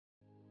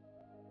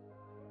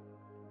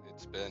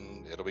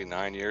It'll be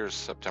 9 years,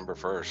 September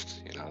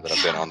 1st, that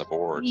I've been on the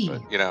board.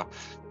 But, Golly.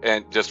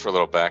 and just for a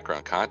little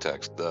background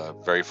context, the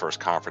very first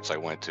conference I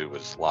went to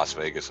was Las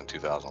Vegas in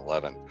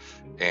 2011.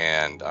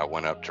 And I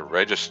went up to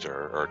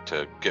register or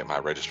to get my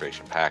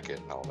registration packet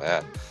and all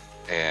that.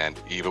 And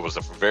Eva was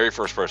the very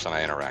first person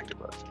I interacted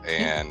with.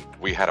 And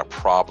we had a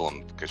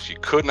problem because she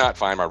could not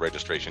find my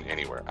registration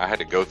anywhere. I had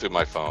to go through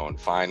my phone,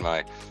 find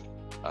my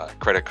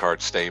credit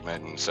card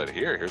statement, and said,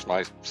 here's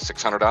my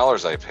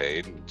 $600 I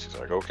paid. And she's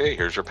like, okay,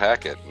 here's your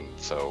packet. And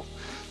so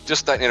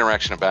just that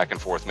interaction of back and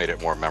forth made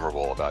it more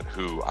memorable about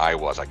who I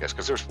was, I guess,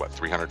 because there's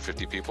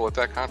 350 people at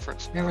that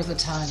conference. There was a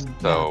ton.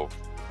 So,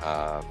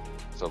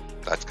 so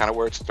that's kind of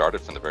where it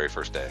started from the very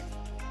first day.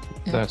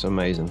 Yeah. That's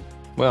amazing.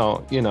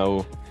 Well,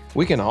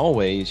 we can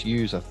always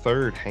use a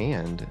third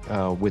hand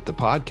with the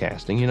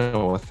podcasting.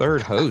 A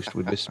third host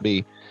would just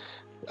be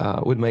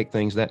would make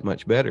things that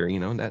much better.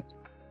 That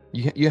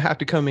you have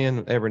to come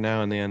in every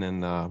now and then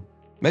and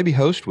maybe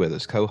co-host with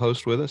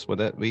us. Would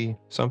that be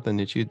something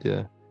that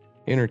you'd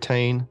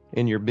entertain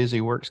in your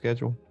busy work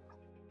schedule?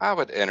 I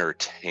would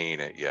entertain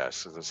it,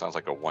 yes. It sounds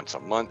like a once a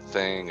month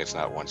thing. It's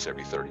not once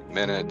every 30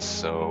 minutes.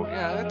 So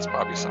yeah, that's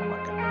probably something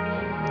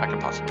I could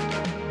possibly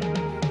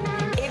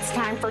do. It's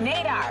time for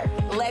Nadar.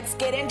 Let's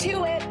get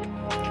into it.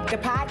 The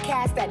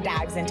podcast that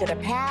dives into the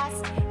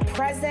past,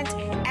 present,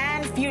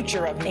 and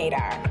future of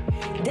Nadar.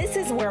 This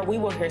is where we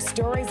will hear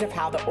stories of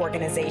how the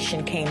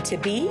organization came to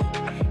be,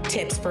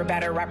 tips for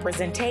better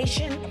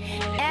representation,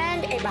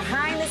 and a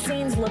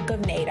behind-the-scenes look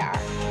of Nadar.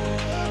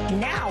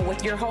 Now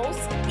with your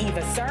hosts,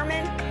 Eva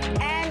Sermon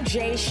and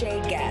Jay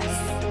Shea Guest.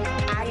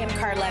 I am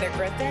Carletta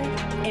Griffin,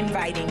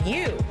 inviting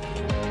you.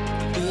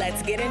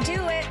 Let's get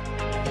into it.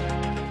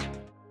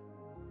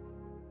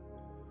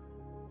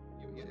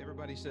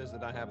 Everybody says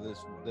that I have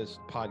this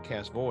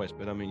podcast voice,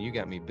 but you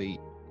got me beat.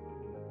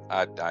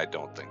 I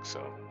don't think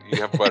so.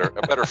 You have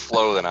a better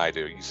flow than I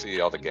do. You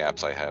see all the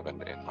gaps I have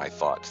in my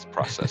thoughts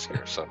process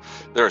here. So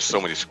there are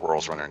so many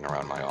squirrels running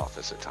around my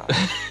office at times.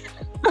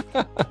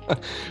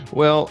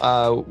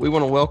 Well, we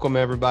want to welcome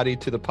everybody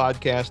to the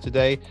podcast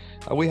today.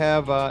 We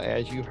have,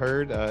 as you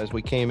heard, as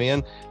we came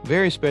in,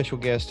 very special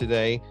guest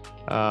today.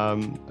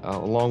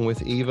 Along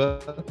with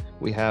Eva,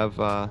 we have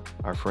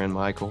our friend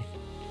Michael.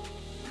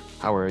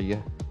 How are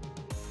you?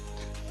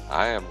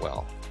 I am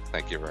well.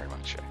 Thank you very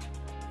much, Shay.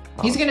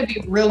 He's going to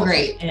be real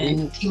great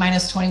in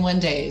T-minus 21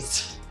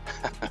 days.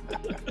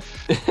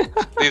 See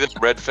this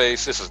red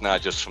face? This is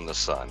not just from the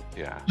sun.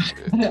 Yeah.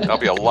 I'll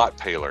be a lot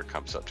paler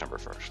come September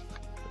 1st.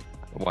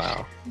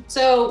 Wow.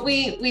 So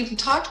we've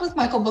talked with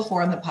Michael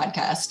before on the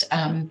podcast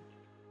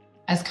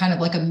as kind of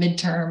like a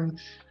midterm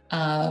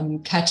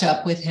catch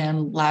up with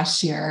him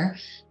last year.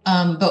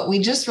 But we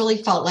just really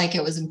felt like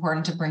it was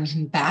important to bring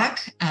him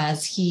back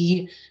as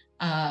he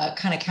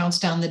kind of counts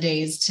down the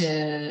days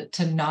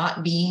to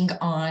not being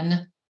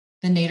on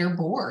the Nader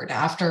board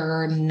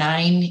after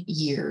 9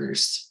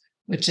 years,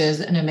 which is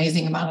an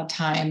amazing amount of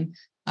time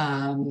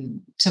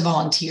to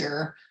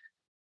volunteer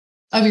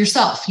of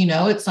yourself.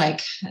 It's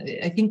like,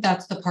 I think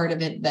that's the part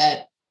of it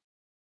that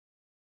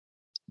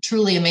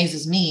truly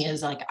amazes me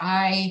is like,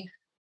 I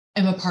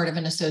am a part of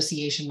an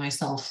association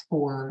myself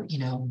for,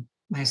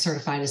 my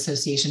certified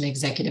association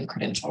executive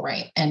credential,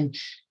 right? And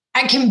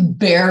I can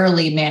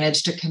barely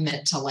manage to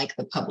commit to like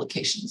the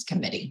publications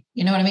committee.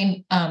 You know what I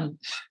mean?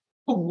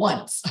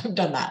 Once I've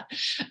done that.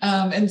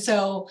 And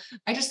so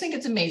I just think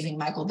it's amazing,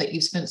 Michael, that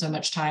you've spent so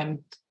much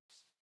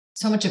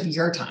of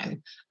your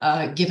time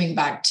giving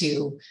back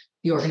to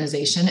the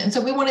organization. And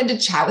so we wanted to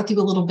chat with you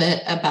a little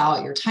bit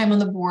about your time on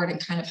the board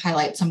and kind of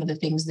highlight some of the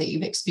things that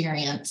you've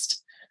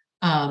experienced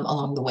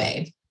along the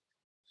way.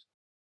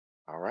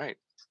 All right.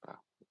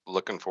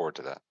 Looking forward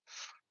to that.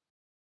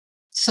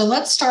 So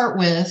let's start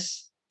with,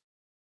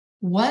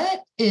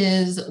 what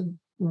is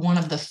one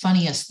of the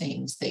funniest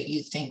things that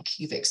you think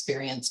you've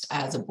experienced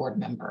as a board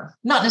member,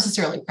 not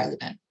necessarily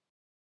president?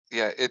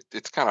 Yeah,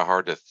 it's kind of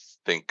hard to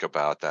think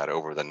about that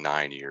over the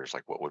 9 years,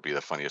 like what would be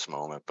the funniest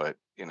moment. But,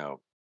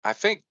 I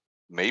think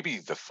maybe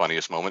the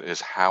funniest moment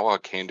is how I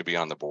came to be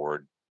on the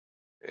board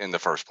in the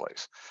first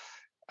place.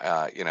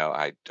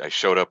 I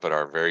showed up at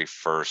our very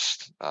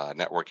first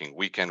networking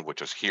weekend,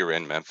 which was here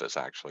in Memphis,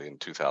 actually, in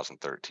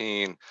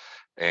 2013.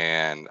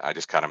 And I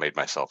just kind of made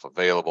myself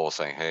available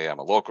saying, hey, I'm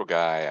a local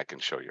guy. I can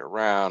show you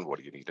around. What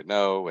do you need to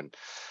know?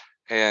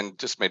 And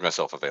just made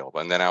myself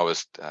available. And then I would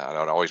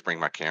always bring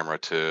my camera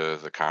to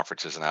the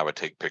conferences and I would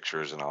take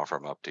pictures and offer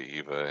them up to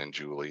Eva and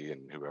Julie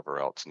and whoever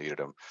else needed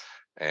them.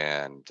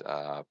 And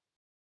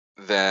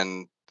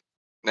then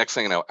next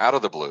thing you know, out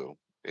of the blue,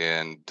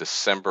 in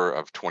December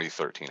of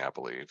 2013, I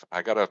believe,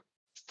 I got a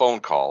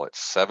phone call at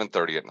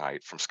 7:30 at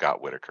night from Scott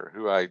Whitaker,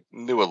 who I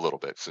knew a little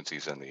bit since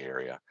he's in the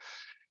area.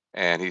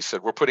 And he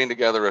said, we're putting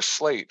together a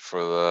slate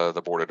for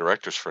the board of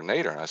directors for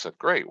Nader. And I said,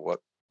 great. What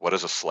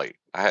is a slate?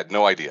 I had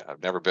no idea.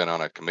 I've never been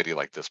on a committee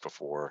like this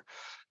before.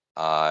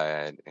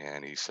 And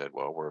he said,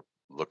 well, we're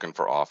looking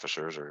for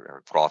officers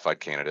or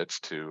qualified candidates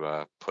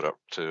to put up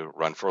to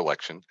run for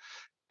election.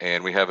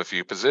 And we have a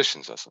few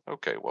positions. I said,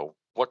 okay, well,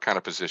 what kind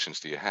of positions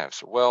do you have?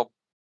 So, well,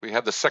 we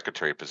have the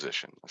secretary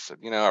position. I said,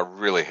 I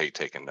really hate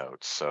taking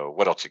notes. So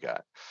what else you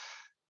got?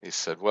 He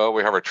said, well,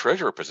 we have our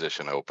treasurer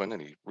position open.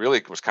 And he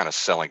really was kind of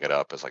selling it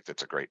up as like,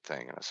 that's a great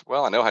thing. And I said,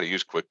 well, I know how to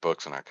use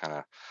QuickBooks, and I kind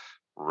of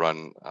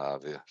run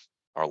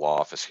our law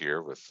office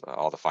here with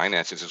all the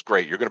finances. It's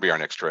great. You're going to be our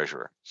next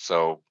treasurer.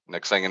 So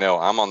next thing you know,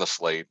 I'm on the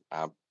slate.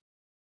 I'm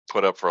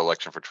put up for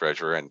election for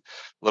treasurer, and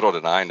little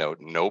did I know,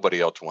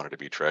 nobody else wanted to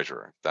be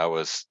treasurer. That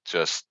was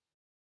just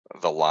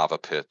the lava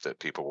pit that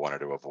people wanted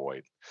to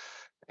avoid.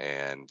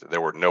 And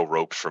there were no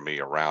ropes for me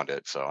around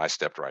it. So I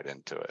stepped right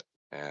into it.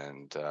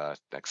 And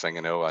next thing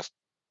you know, I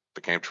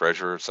became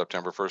treasurer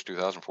September 1st,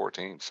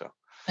 2014. So,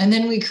 and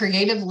then we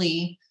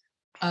creatively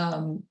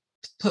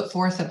put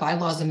forth a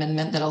bylaws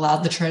amendment that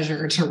allowed the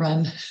treasurer to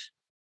run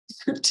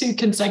for 2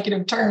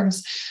 consecutive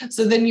terms.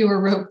 So then you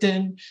were roped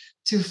in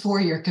to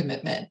 4-year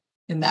commitment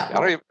in that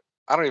role.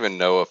 I don't even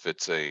know if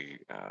it's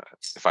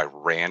if I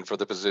ran for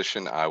the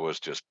position. I was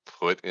just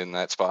put in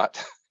that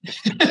spot.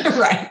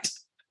 Right.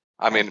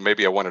 I mean,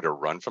 maybe I wanted to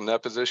run from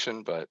that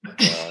position, but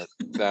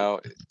no,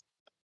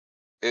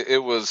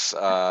 it was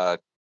a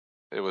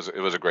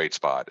great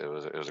spot. It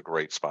was a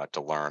great spot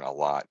to learn a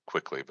lot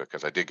quickly,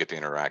 because I did get to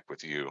interact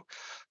with you,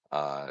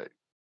 I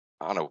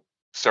don't know,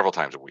 several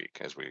times a week,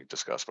 as we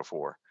discussed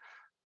before.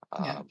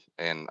 Yeah.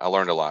 And I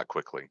learned a lot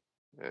quickly.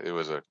 It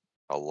was a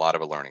lot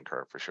of a learning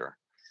curve for sure.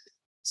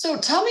 So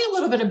tell me a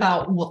little bit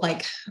about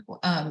what,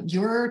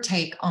 your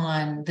take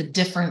on the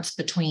difference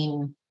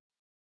between,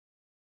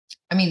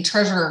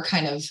 treasurer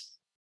kind of,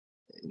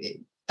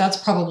 that's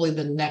probably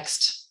the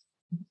next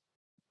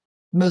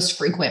most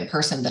frequent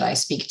person that I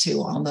speak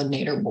to on the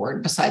Nader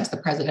board besides the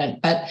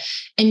president. But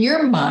in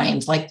your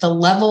mind, like the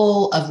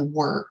level of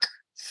work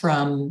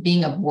from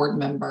being a board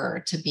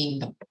member to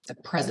being the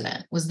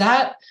president, was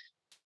that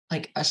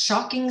like a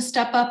shocking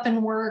step up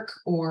in work,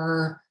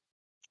 or?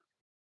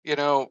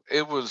 I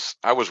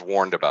was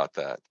warned about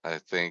that. I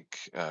think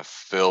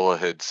Phil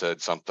had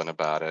said something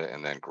about it,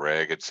 and then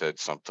Greg had said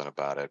something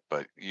about it,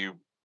 but you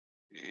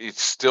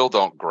still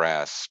don't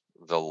grasp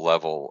the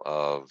level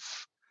of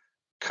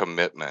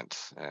commitment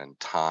and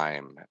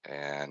time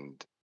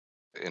and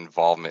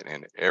involvement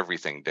in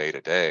everything day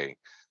to day,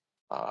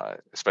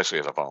 especially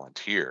as a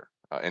volunteer,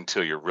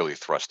 until you're really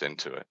thrust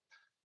into it.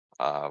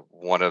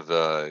 One of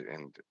the,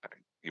 and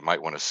you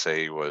might want to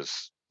say,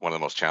 was one of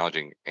the most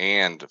challenging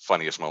and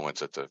funniest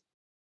moments at the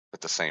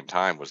same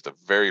time, was the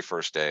very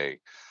first day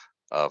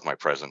of my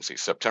presidency,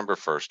 September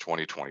 1st,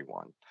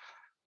 2021.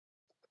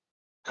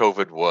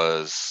 COVID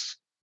was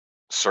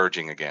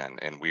surging again,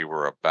 and we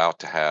were about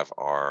to have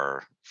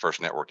our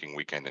first networking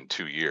weekend in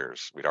 2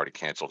 years. We'd already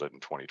canceled it in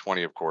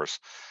 2020, of course,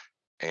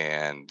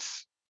 and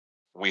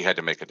we had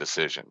to make a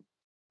decision.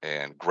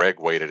 And Greg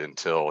waited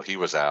until he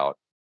was out,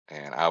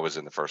 and I was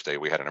in the first day.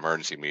 We had an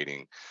emergency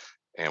meeting,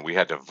 and we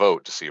had to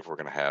vote to see if we're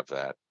going to have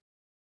that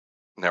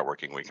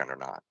networking weekend or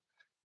not.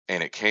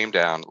 And it came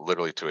down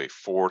literally to a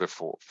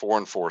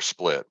 4-4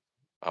 split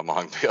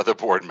among the other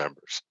board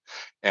members.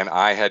 And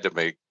I had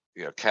to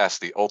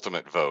cast the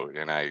ultimate vote.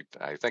 And I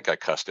think I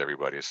cussed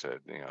everybody. I said,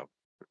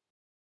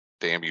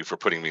 damn you for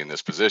putting me in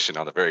this position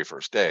on the very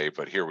first day,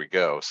 but here we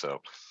go.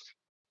 So,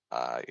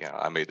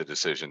 I made the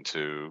decision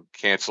to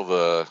cancel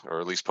or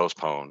at least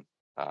postpone,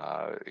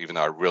 even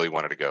though I really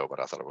wanted to go, but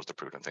I thought it was the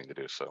prudent thing to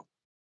do. So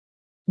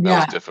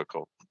that was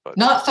difficult, but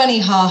not funny,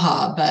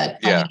 haha,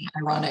 but funny, yeah,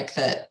 ironic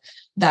that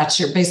that's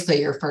basically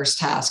your first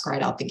task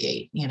right out the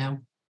gate,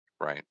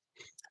 right.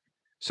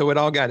 So it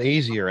all got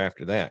easier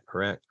after that,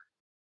 correct?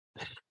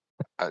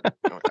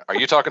 Are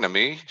you talking to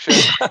me,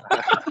 Shay?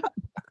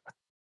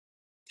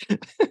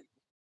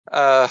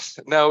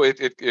 No,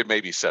 it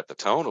maybe set the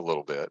tone a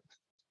little bit.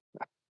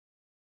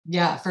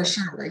 Yeah, for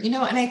sure. And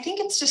I think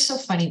it's just so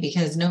funny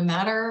because no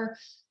matter,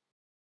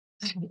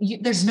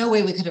 there's no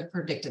way we could have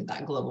predicted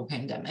that global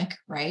pandemic,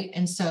 right?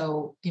 And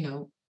so,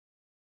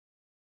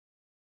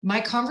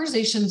 my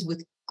conversations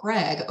with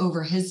Greg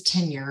over his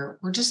tenure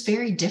were just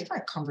very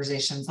different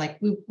conversations. Like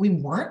we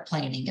weren't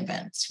planning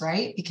events,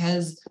 right?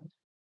 Because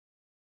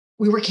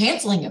we were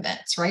canceling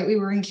events, right? We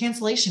were in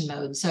cancellation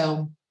mode.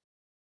 So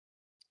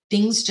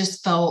things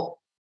just felt,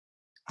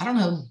 I don't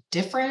know,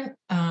 different.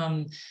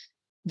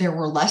 There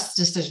were less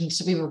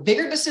decisions we were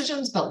bigger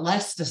decisions, but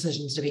less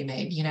decisions to be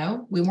made.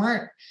 We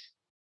weren't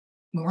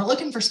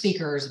looking for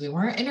speakers. We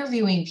weren't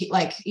interviewing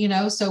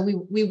people, so we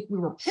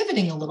were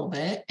pivoting a little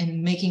bit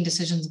and making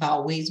decisions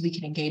about ways we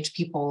can engage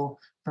people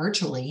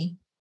virtually.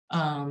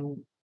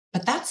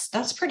 But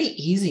that's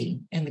pretty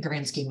easy in the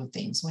grand scheme of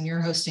things. When you're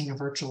hosting a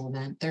virtual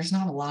event, there's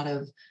not a lot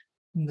of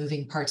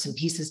moving parts and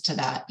pieces to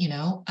that,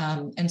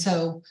 and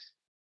so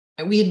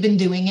we had been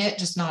doing it,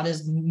 just not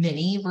as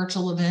many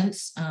virtual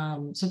events.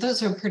 So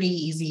those are pretty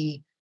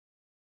easy,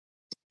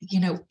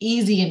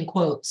 easy in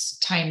quotes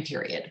time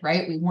period,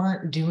 right? We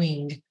weren't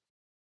doing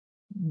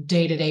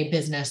day-to-day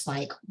business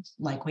like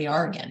we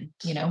are again,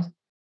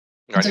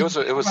 Right.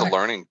 So, It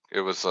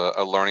was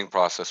a learning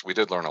process. We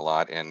did learn a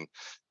lot, and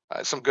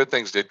some good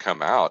things did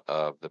come out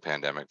of the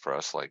pandemic for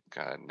us, like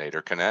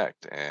Nader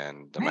Connect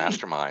and the right.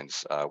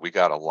 masterminds. We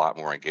got a lot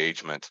more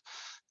engagement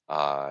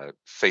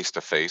face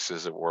to face,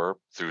 as it were,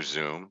 through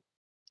Zoom,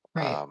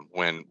 Right.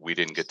 when we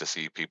didn't get to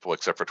see people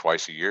except for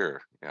twice a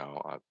year,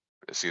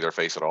 see their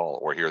face at all,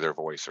 or hear their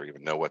voice, or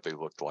even know what they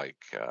looked like.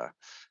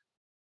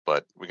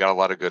 But we got a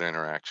lot of good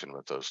interaction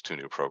with those two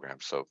new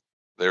programs. So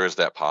there is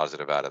that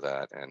positive out of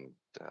that, and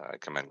I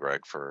commend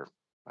Greg for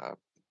uh,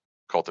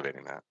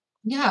 cultivating that.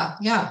 Yeah,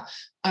 yeah,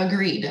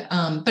 agreed.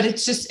 But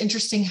it's just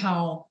interesting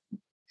how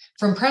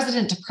from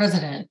president to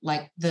president,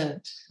 like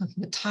the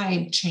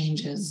tide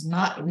changes,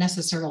 not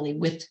necessarily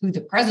with who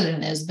the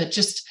president is, but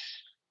just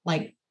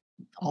like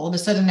all of a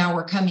sudden now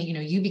we're coming,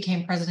 you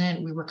became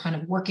president. We were kind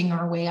of working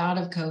our way out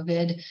of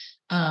COVID.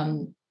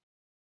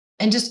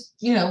 And just,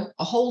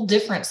 a whole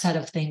different set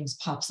of things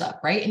pops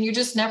up, right? And you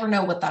just never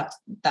know what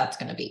that's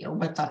going to be, or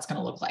what that's going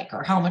to look like,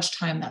 or how much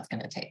time that's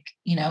going to take,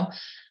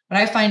 But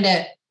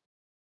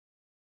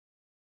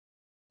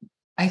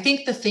I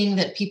think the thing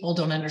that people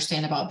don't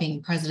understand about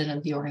being president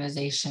of the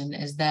organization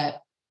is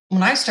that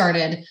when I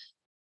started,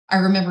 I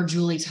remember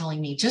Julie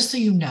telling me, just so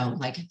you know,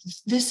 like,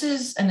 this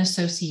is an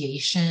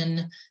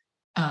association.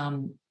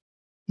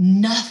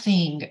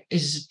 Nothing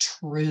is a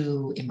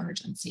true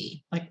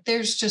emergency. Like,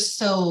 there's just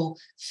so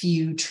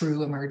few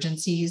true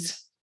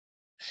emergencies.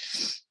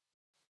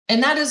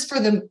 And that is by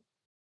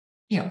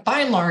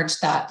and large,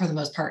 that for the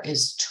most part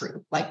is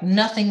true. Like,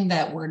 nothing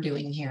that we're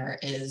doing here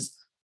is,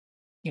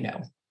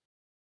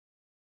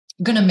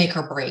 going to make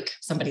or break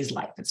somebody's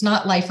life. It's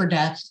not life or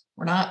death.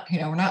 We're not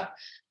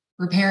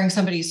repairing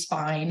somebody's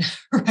spine,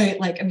 right?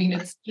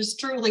 It's just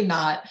truly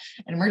not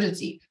an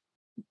emergency.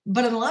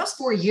 But in the last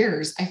 4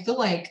 years, I feel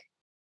like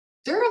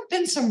there have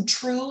been some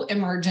true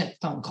emergent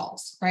phone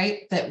calls,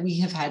 right? That we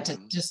have had to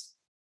just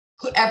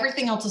put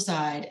everything else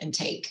aside and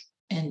take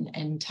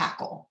and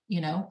tackle,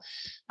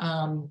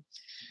 and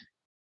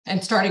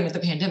starting with the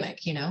pandemic,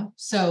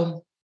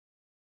 so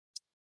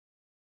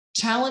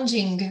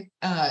challenging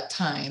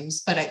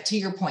times, but to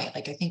your point,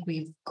 like, I think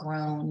we've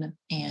grown,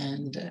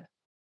 and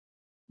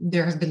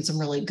there have been some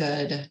really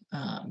good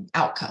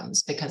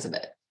outcomes because of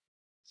it.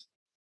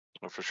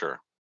 Oh, for sure.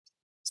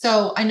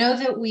 So I know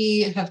that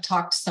we have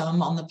talked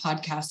some on the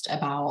podcast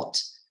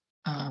about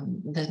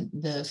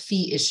the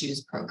fee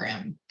issues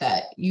program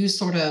that you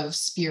sort of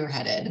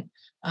spearheaded.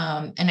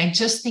 And I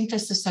just think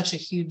this is such a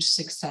huge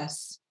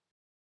success,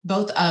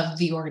 both of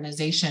the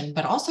organization,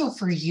 but also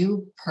for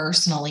you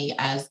personally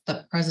as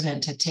the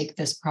president to take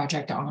this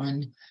project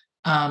on.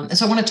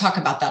 So I want to talk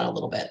about that a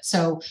little bit.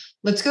 So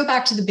let's go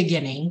back to the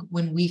beginning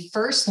when we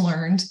first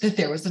learned that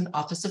there was an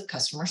Office of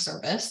Customer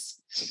Service.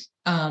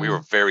 We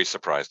were very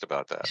surprised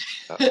about that.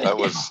 That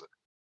was,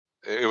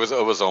 it was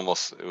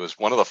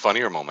one of the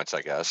funnier moments,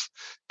 I guess,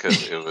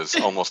 because it was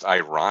almost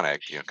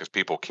ironic, because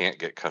people can't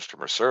get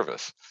customer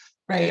service.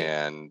 Right.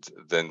 And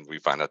then we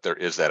find out there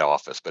is that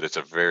office, but it's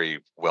a very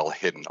well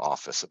hidden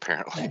office,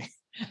 apparently. Yes.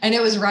 And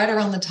it was right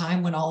around the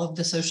time when all of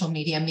the social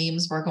media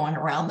memes were going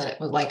around that it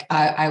was like,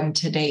 I am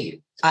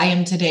today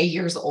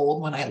years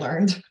old when I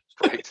learned.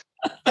 Right.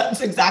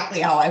 That's exactly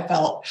how I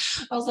felt.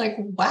 I was like,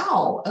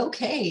 wow,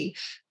 okay.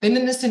 Been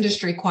in this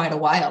industry quite a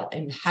while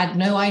and had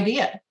no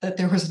idea that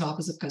there was an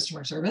Office of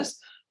Customer Service.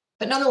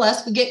 But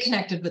nonetheless, we get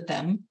connected with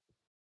them.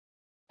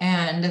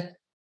 And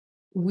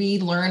we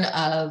learn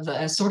of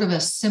a sort of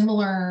a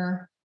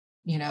similar,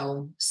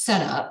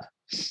 setup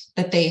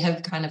that they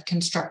have kind of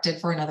constructed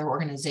for another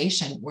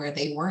organization where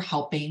they were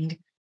helping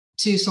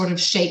to sort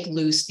of shake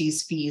loose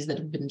these fees that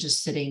have been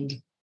just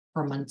sitting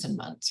for months and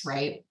months,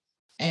 right?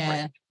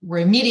 And right. We're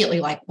immediately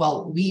like,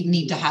 well, we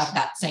need to have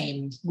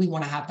we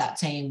want to have that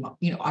same,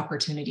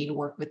 opportunity to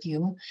work with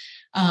you.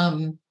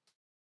 And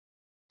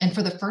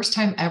for the first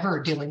time ever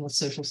dealing with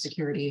Social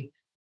Security,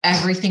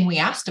 everything we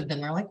asked of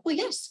them, they're like, well,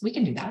 yes, we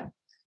can do that.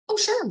 Oh,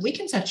 sure. We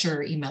can set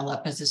your email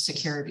up as a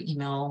secured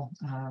email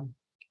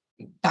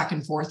back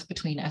and forth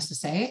between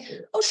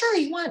SSA. Oh, sure.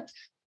 You want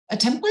a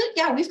template?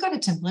 Yeah, we've got a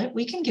template.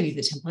 We can give you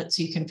the template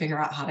so you can figure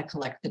out how to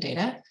collect the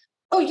data.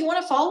 Oh, you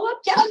want to follow up?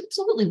 Yeah,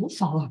 absolutely. We'll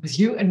follow up with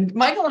you. And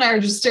Michael and I are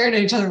just staring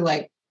at each other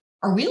like,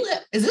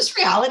 is this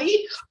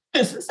reality?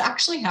 Is this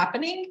actually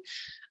happening?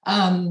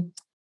 And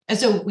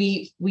so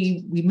we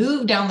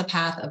moved down the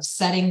path of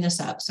setting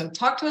this up. So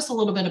talk to us a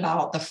little bit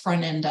about the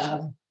front end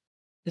of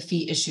the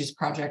fee issues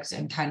projects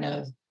and kind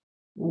of,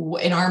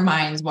 in our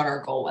minds, what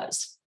our goal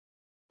was.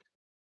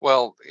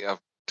 Well,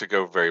 to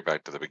go very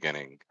back to the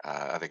beginning,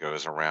 I think it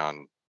was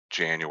around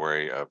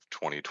January of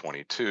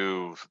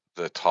 2022,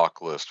 the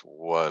talk list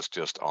was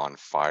just on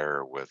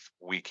fire with,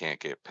 we can't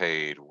get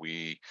paid,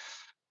 we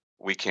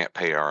can't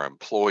pay our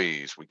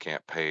employees, we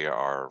can't pay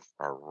our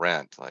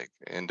rent, like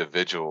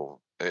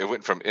it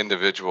went from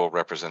individual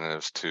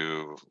representatives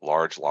to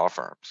large law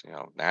firms,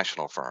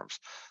 national firms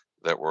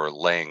that were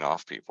laying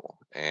off people.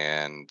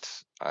 And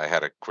I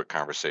had a quick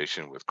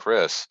conversation with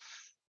Chris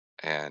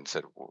and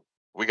said,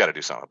 we got to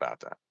do something about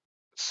that.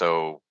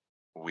 So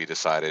we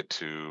decided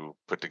to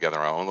put together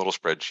our own little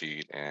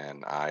spreadsheet,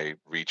 and I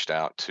reached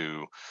out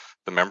to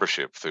the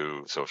membership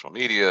through social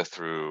media,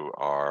 through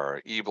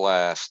our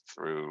e-blast,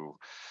 through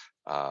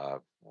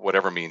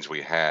whatever means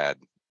we had,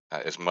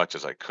 as much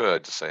as I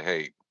could, to say,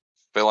 hey,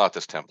 fill out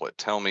this template.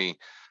 Tell me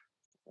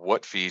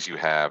what fees you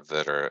have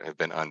that have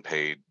been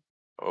unpaid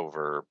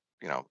over,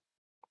 that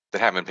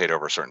haven't been paid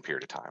over a certain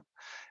period of time.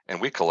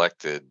 And we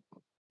collected,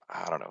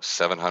 I don't know,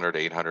 700,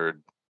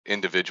 800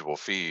 individual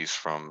fees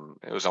from,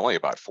 it was only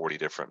about 40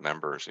 different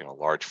members,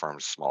 large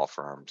firms, small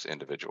firms,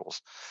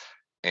 individuals.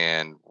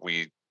 And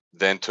we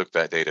then took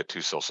that data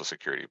to Social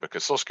Security,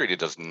 because Social Security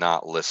does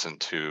not listen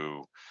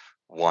to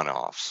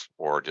one-offs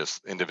or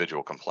just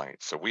individual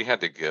complaints. So we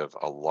had to give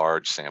a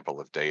large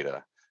sample of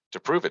data to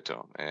prove it to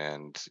them.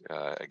 And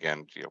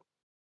again,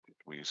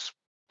 we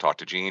talked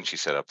to Jean. She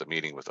set up the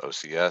meeting with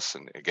OCS,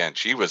 and again,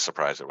 she was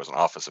surprised there was an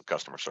Office of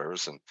Customer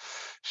Service, and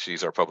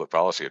she's our public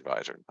policy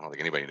advisor. I don't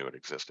think anybody knew it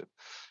existed.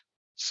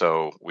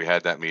 So we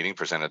had that meeting,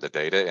 presented the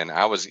data, and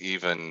I was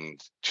even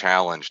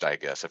challenged, I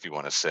guess, if you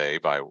want to say,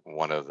 by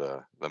one of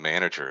the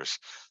managers.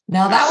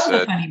 Now that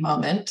was a funny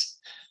moment.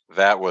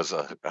 That was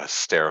a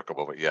hysterical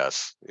moment.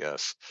 Yes.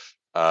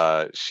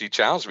 She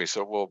challenged me.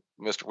 So, well,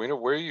 Mr. Wener,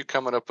 where are you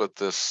coming up with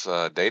this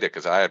data?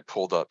 Because I had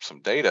pulled up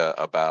some data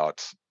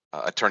about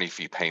attorney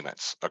fee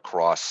payments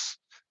across,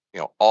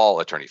 all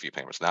attorney fee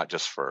payments, not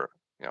just for,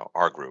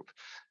 our group.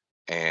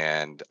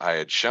 And I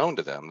had shown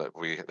to them that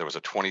there was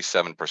a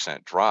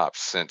 27% drop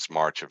since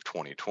March of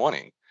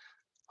 2020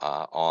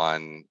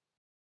 on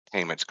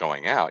payments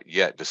going out,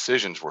 yet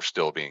decisions were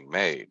still being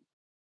made.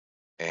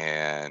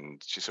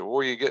 And she said, well,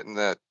 where are you getting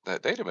that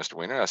data, Mr.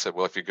 Weiner? I said,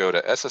 well, if you go to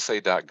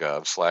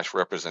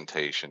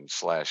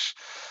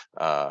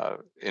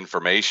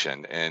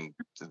ssa.gov/representation/information, and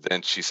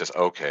then she says,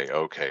 okay.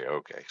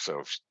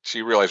 So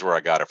she realized where I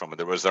got it from.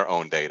 There was their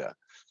own data.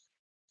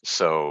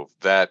 So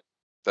that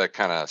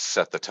kind of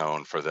set the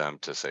tone for them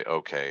to say,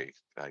 okay,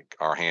 like,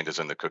 our hand is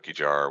in the cookie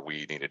jar.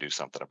 We need to do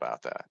something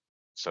about that.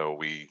 So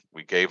we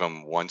gave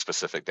them one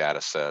specific data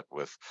set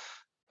with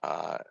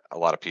a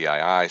lot of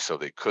PII, so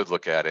they could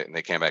look at it, and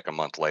they came back a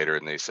month later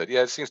and they said,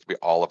 yeah, it seems to be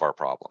all of our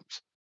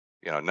problems,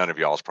 none of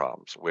y'all's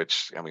problems,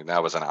 which, I mean,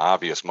 that was an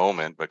obvious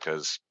moment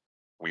because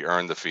we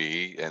earned the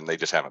fee and they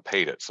just haven't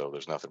paid it. So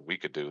there's nothing we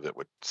could do that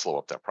would slow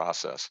up that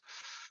process.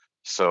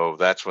 So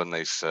that's when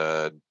they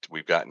said,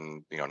 we've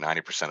gotten,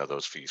 90% of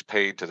those fees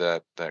paid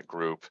to that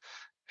group.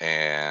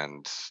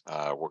 And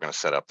we're going to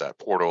set up that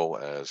portal,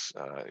 as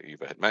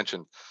Eva had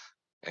mentioned.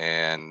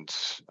 And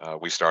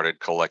we started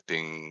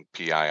collecting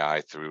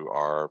PII through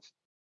our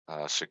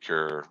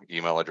secure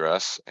email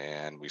address,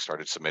 and we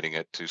started submitting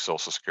it to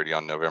Social Security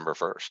on November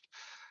 1st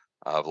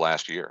of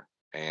last year.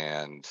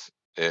 And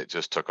it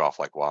just took off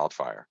like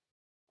wildfire.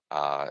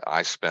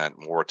 I spent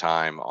more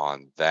time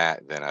on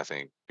that than I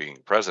think being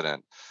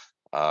president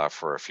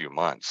for a few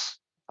months.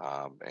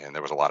 And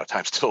there was a lot of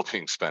time still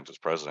being spent as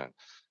president.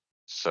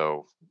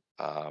 So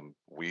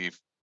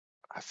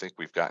I think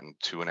we've gotten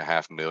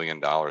 $2.5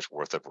 million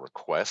worth of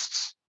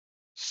requests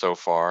so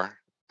far,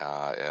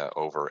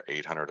 over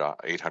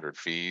 800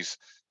 fees.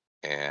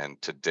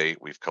 And to date,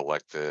 we've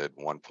collected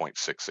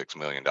 $1.66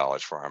 million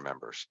for our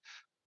members,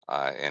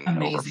 and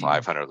Amazing. over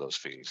 500 of those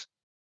fees.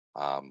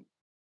 That's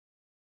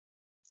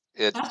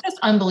just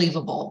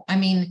unbelievable. I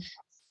mean,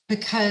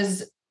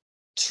 because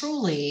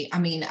truly, I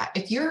mean,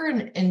 if you're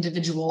an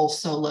individual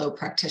solo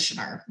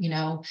practitioner,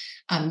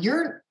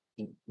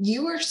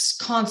 you are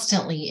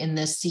constantly in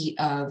this seat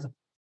of,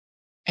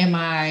 am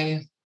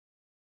I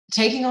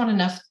taking on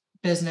enough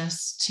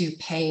business to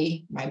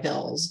pay my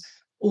bills,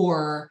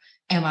 or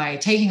am I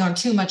taking on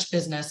too much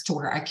business to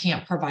where I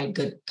can't provide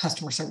good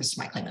customer service to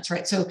my claimants,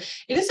 right? So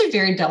it is a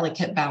very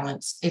delicate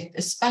balance,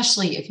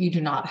 especially if you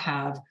do not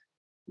have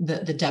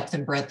the depth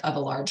and breadth of a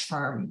large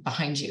firm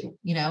behind you,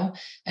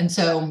 And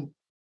so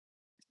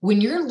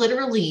when you're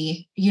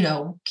literally,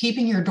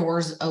 keeping your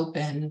doors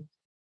open,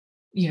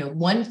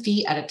 one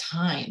fee at a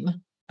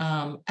time,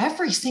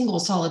 every single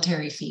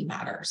solitary fee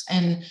matters.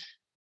 And,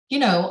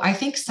 I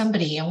think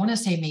I want to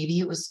say maybe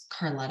it was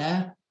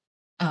Carletta,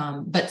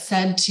 but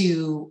said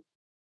to,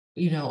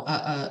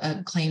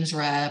 a claims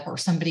rep or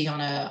somebody on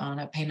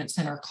a payment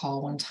center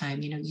call one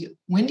time,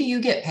 when do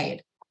you get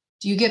paid?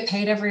 Do you get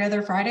paid every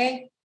other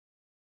Friday?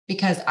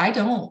 Because I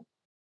don't,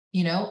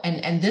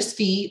 and this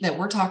fee that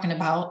we're talking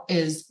about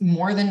is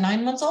more than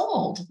 9 months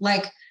old.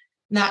 Like,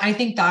 now I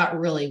think that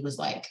really was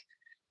like,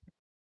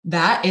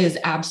 that is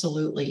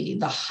absolutely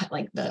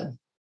the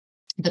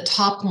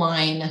top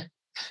line,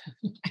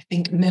 I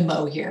think,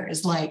 memo here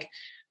is like,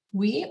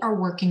 we are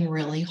working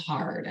really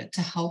hard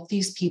to help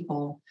these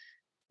people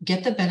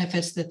get the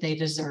benefits that they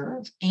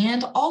deserve,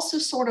 and also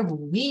sort of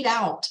weed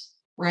out,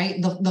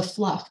 right, the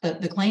fluff,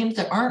 the claims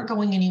that aren't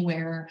going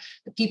anywhere,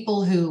 the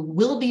people who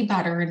will be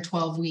better in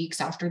 12 weeks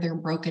after their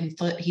broken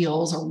foot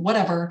heals or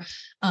whatever,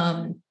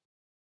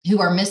 who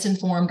are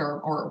misinformed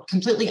or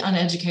completely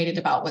uneducated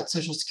about what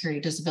Social Security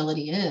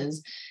disability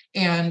is.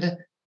 And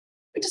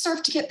we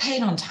deserve to get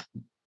paid on time,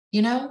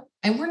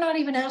 and we're not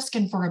even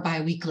asking for a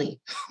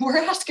biweekly. We're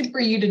asking for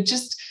you to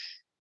just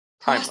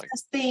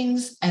process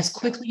things as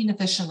quickly and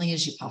efficiently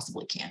as you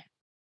possibly can.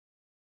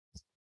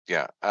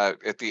 Yeah.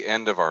 At the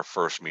end of our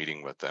first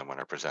meeting with them, when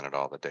I presented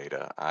all the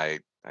data,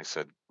 I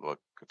said, look,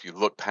 if you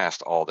look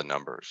past all the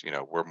numbers,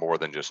 we're more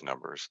than just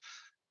numbers.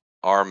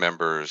 our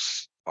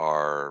members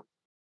are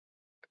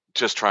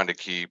just trying to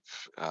keep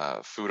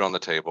food on the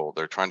table.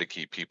 They're trying to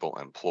keep people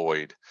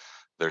employed.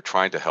 They're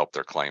trying to help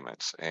their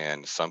claimants.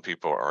 And some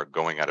people are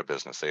going out of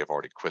business. They have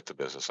already quit the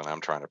business. And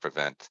I'm trying to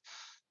prevent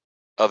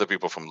other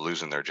people from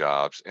losing their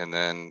jobs, and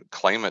then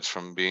claimants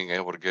from being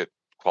able to get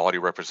quality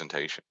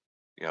representation.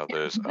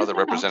 There's other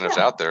representatives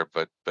out there,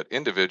 but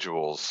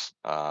individuals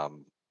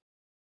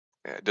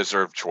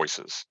deserve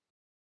choices.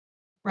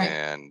 Right.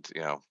 And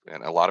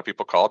a lot of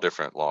people call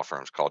different law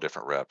firms, call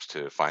different reps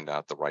to find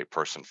out the right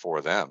person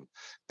for them.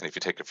 And if you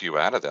take a few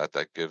out of that,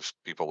 that gives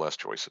people less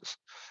choices.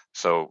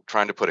 So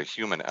trying to put a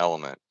human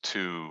element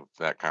to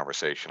that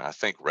conversation, I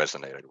think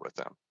resonated with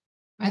them.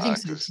 I think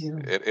so 'Cause too.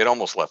 it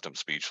almost left them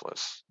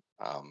speechless.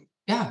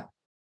 Yeah.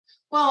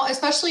 Well,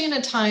 especially in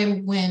a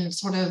time when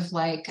sort of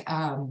like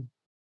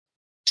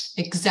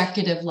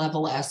executive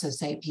level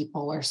SSA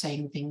people are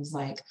saying things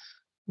like,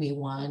 we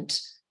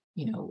want,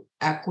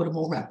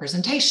 equitable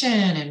representation,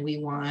 and we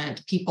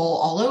want people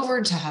all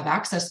over to have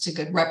access to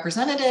good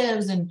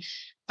representatives.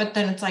 But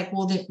then it's like,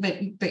 well,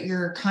 but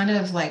you're kind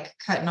of like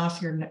cutting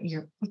off your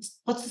what's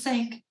the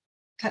saying?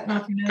 Cutting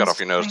off your nose. Cut off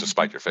your nose to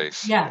spite your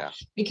face. Yeah.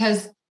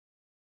 Because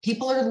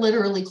people are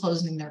literally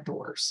closing their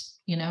doors,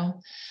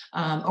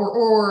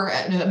 or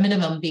at a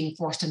minimum being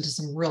forced into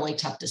some really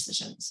tough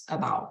decisions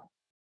about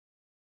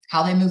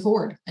how they move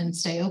forward and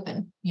stay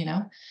open,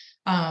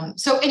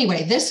 So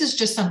anyway, this is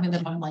just something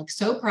that I'm like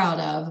so proud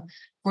of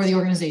for the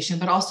organization,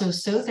 but also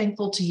so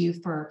thankful to you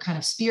for kind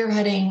of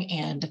spearheading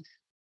and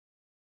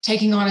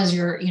taking on as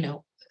your,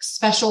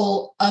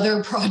 special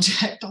other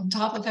project on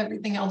top of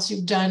everything else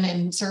you've done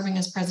and serving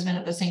as president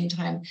at the same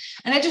time.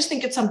 And I just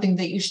think it's something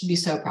that you should be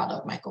so proud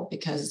of, Michael,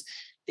 because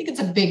I think it's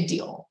a big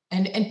deal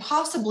and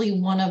possibly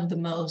one of the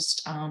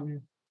most,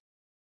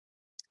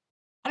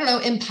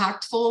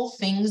 impactful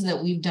things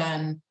that we've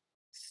done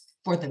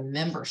for the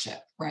membership,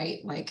 right?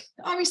 Like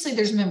obviously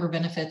there's member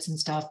benefits and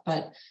stuff,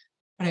 but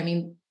I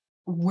mean,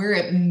 where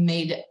it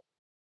made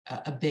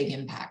a big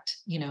impact,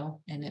 and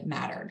it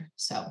mattered.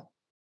 So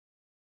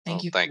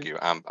thank you. Thank you.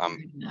 I'm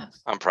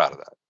proud of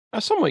that. I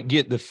somewhat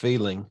get the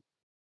feeling,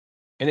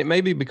 and it may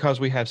be because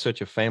we have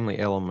such a family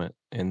element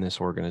in this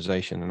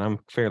organization, and I'm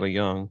fairly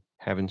young,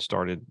 having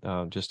started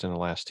just in the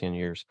last 10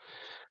 years.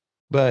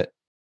 But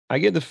I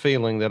get the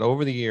feeling that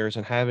over the years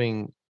and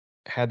having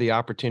had the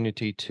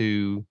opportunity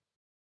to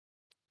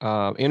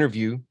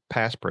interview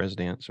past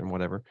presidents and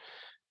whatever,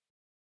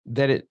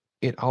 that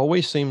it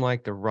always seemed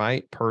like the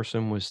right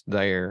person was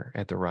there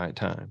at the right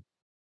time.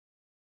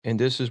 And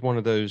this is one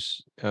of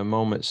those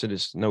moments that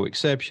is no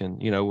exception,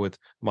 with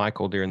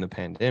Michael during the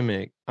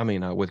pandemic. I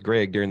mean, with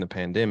Greg during the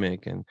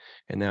pandemic, and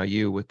now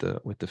you with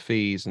the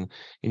fees, and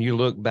you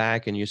look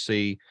back and you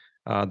see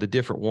the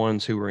different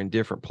ones who were in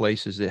different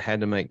places that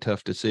had to make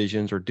tough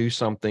decisions or do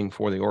something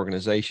for the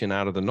organization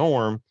out of the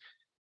norm.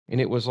 And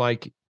it was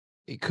like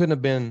it couldn't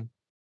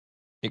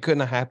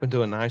have happened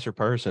to a nicer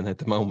person at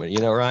the moment,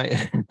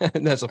 right?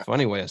 That's a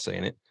funny way of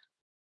saying it.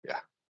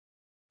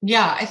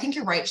 Yeah, I think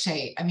you're right,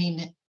 Shay. I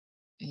mean,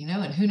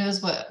 and who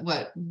knows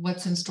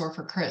what's in store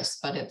for Chris,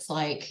 but it's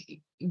like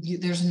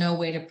there's no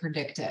way to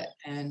predict it.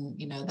 And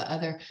the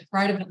other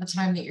right about the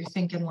time that you're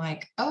thinking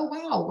like, oh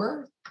wow,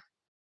 we're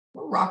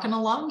rocking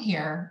along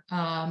here,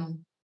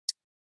 then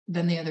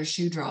the other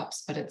shoe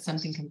drops, but it's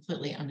something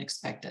completely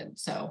unexpected.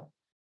 So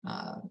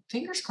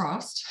fingers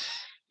crossed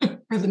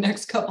for the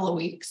next couple of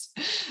weeks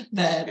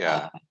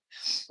that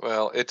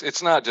well,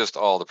 it's not just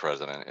all the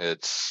president,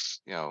 it's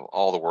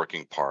all the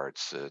working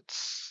parts.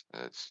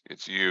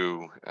 It's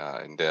you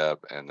and Deb,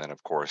 and then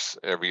of course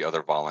every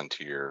other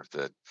volunteer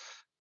that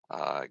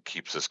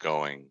keeps us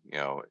going,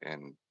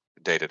 in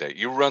day to day.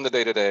 You run the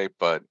day to day,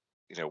 but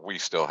we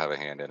still have a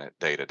hand in it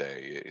day to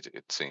day,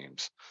 it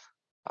seems.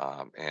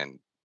 And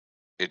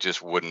it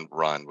just wouldn't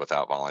run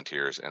without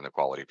volunteers and the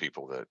quality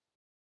people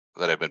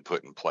that have been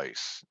put in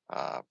place.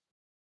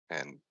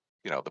 And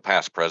the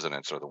past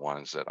presidents are the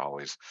ones that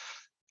always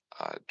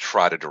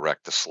try to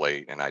direct the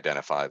slate and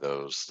identify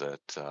those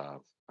that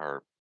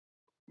are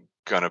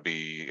going to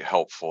be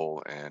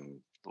helpful and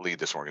lead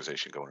this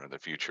organization going into the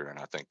future. And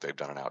I think they've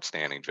done an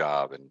outstanding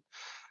job in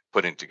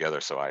putting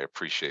together. So I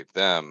appreciate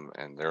them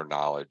and their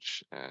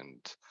knowledge and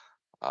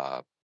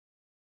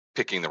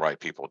picking the right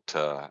people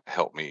to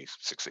help me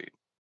succeed.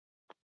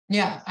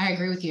 Yeah, I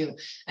agree with you.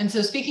 And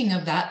so speaking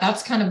of that,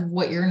 that's kind of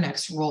what your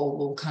next role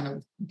will kind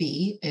of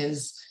be,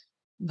 is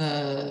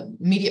the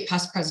immediate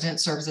past president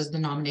serves as the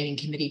nominating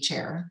committee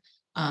chair.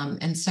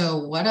 And so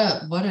what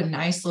a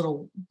nice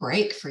little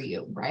break for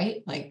you,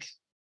 right? Like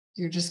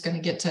you're just going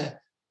to get to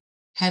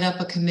head up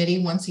a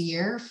committee once a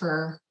year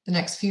for the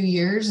next few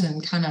years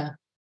and kind of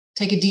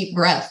take a deep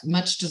breath,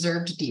 much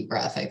deserved deep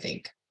breath, I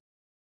think.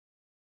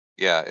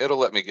 Yeah, it'll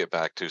let me get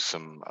back to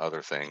some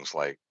other things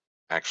like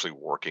actually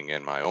working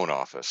in my own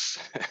office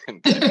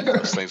and getting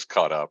those things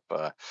caught up.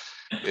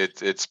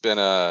 It's been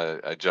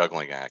a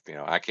juggling act.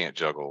 I can't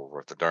juggle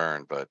worth the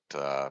darn, but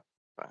I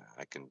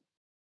can.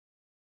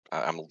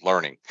 I'm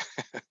learning.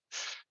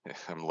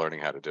 I'm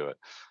learning how to do it.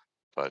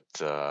 But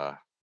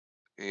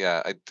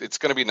yeah, it's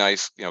going to be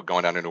nice,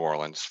 going down to New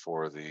Orleans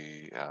for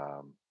the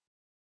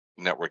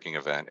networking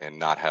event and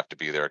not have to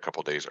be there a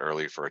couple days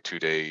early for a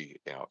 2-day,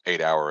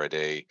 8-hour a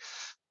day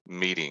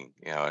meeting,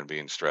 and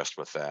being stressed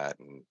with that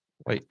and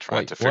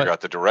trying to figure what?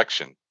 out the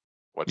direction.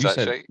 What's that,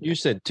 Shay? You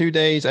said 2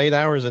 days, 8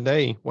 hours a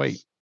day.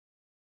 Wait.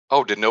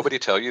 Oh, did nobody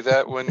tell you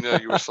that when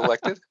you were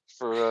selected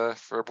for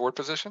a board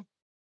position?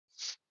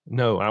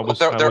 No, Well,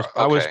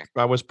 okay.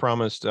 I was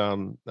promised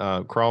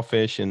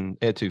crawfish and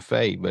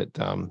etouffee, but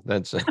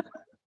that's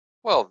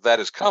Well, that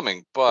is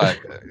coming, but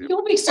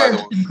You'll be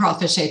served in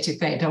crawfish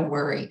etouffee, don't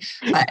worry.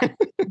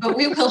 But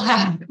we will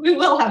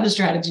have a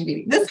strategy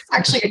meeting. This is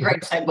actually a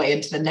great segue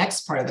into the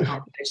next part of the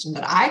conversation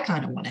that I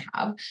kind of want to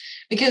have,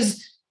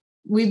 because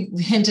we've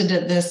hinted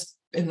at this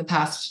in the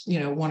past,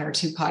 1 or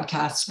 2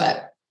 podcasts,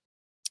 but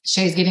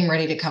Shay's getting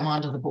ready to come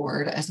onto the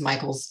board as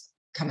Michael's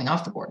coming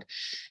off the board.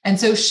 And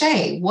so,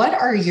 Shay, what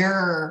are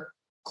your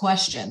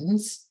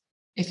questions,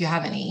 if you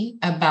have any,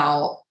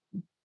 about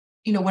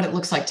what it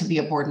looks like to be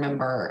a board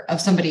member of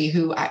somebody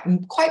who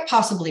quite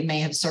possibly may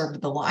have served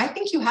I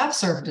think you have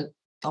served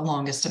the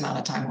longest amount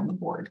of time on the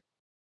board.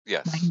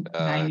 Yes.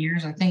 9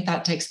 years. I think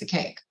that takes the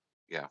cake.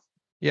 Yeah.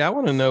 Yeah. I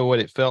want to know what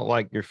it felt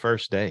like your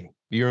first day.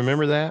 Do you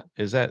remember that?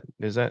 Is that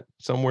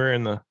somewhere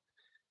in the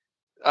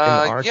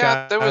archives?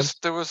 Yeah, there was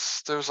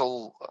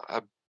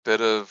a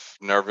bit of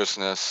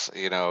nervousness.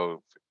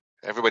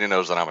 Everybody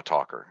knows that I'm a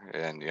talker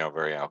and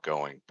very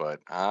outgoing, but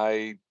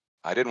I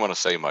didn't want to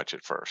say much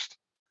at first.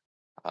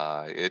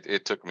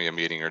 It took me a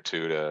meeting or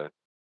two to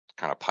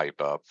kind of pipe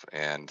up,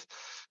 and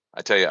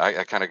I tell you,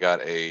 I kind of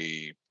got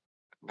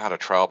not a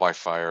trial by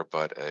fire,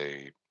 but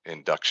a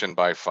induction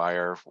by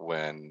fire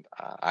when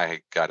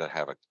I got to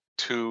have a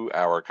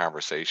 2-hour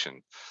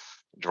conversation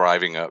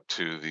driving up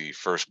to the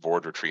first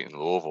board retreat in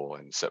Louisville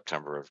in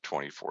September of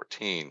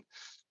 2014.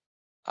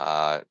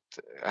 I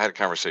had a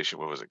conversation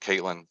with,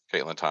 Caitlin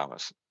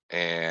Thomas,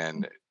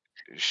 and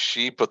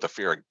she put the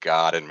fear of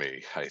God in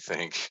me, I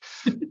think,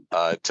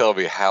 tell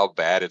me how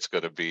bad it's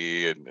going to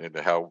be and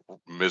how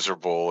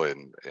miserable.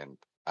 And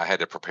I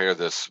had to prepare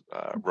this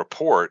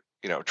report,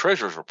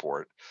 treasurer's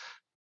report,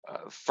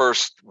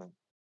 first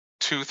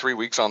 2-3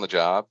 weeks on the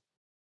job.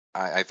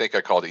 I think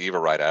I called Eva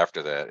right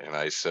after that, and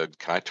I said,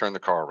 "Can I turn the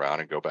car around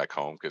and go back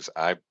home? Because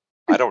I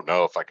don't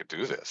know if I could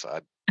do this."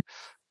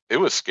 It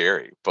was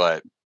scary,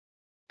 but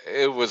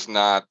it was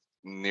not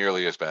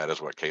nearly as bad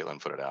as what Caitlin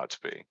put it out to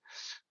be.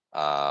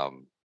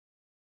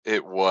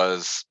 It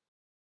was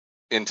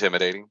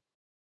intimidating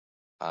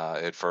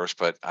at first,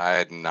 but I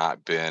had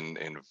not been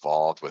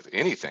involved with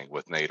anything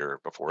with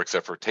Nader before,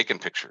 except for taking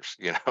pictures,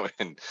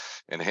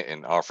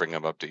 and offering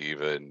them up to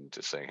Eva and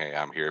just saying, "Hey,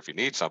 I'm here if you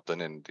need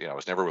something." And I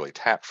was never really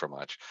tapped for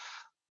much.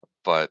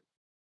 But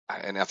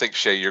I think,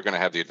 Shay, you're going to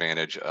have the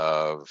advantage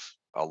of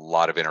a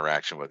lot of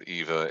interaction with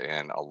Eva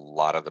and a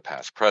lot of the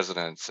past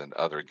presidents and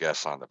other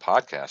guests on the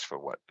podcast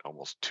for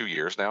almost 2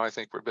 years now. I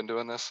think we've been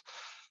doing this.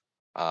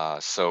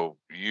 So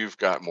you've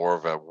got more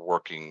of a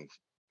working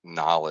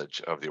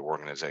knowledge of the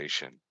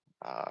organization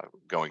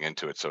going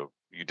into it. So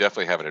you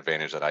definitely have an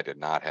advantage that I did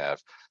not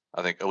have.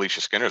 I think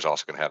Alicia Skinner is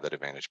also going to have that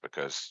advantage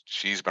because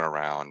she's been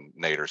around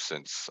Nader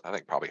since I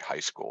think probably high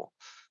school,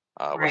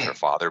 with her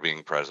father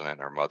being president,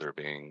 her mother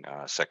being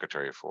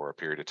secretary for a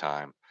period of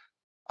time,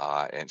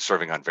 and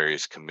serving on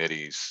various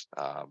committees.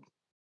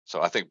 So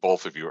I think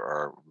both of you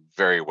are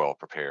very well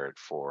prepared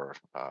for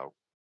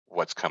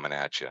what's coming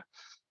at you.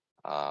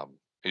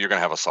 You're going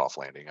to have a soft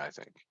landing, I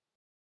think.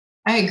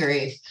 I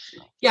agree.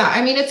 Yeah.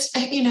 I mean, it's,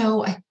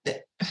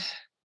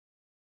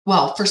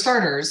 well, for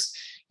starters,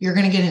 you're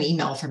going to get an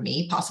email from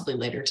me, possibly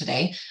later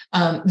today,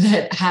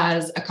 that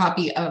has a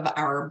copy of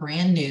our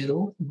brand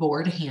new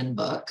board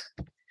handbook,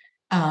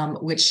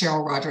 which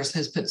Cheryl Rogers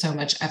has put so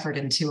much effort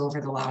into over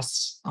the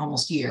last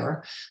almost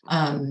year.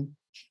 And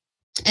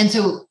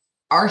so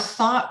our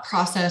thought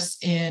process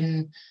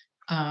in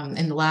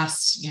the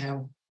last,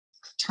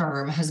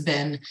 term has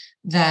been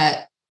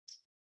that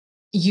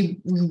we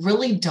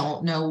really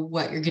don't know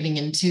what you're getting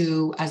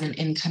into as an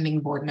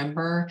incoming board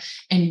member.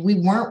 And we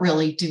weren't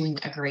really doing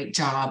a great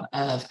job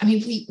of,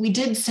 we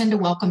did send a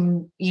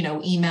welcome,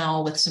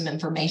 email with some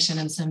information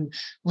and some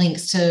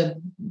links to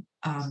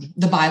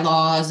the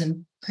bylaws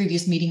and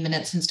previous meeting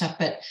minutes and stuff,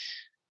 but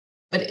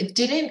it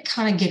didn't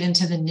kind of get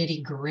into the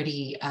nitty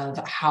gritty of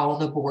how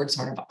the board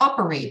sort of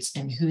operates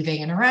and who they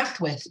interact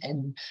with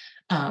and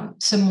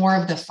some more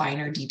of the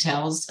finer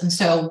details. And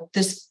so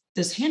this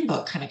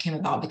handbook kind of came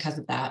about because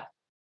of that.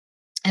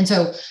 And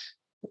so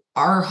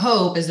our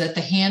hope is that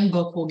the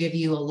handbook will give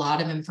you a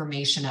lot of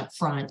information up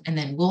front, and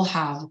then we'll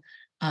have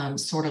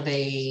sort of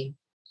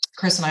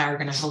Chris and I are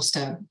going to host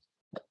an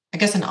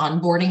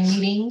onboarding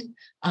meeting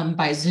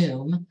by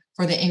Zoom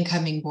for the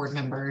incoming board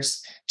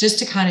members, just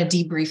to kind of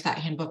debrief that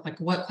handbook. Like,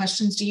 what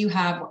questions do you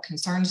have? What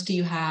concerns do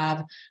you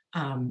have?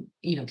 Can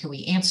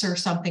we answer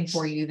something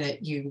for you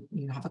that you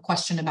have a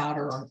question about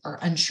or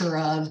unsure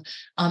of?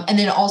 And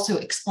then also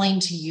explain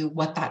to you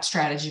what that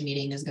strategy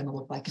meeting is going to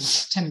look like in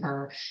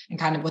September and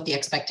kind of what the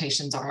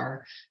expectations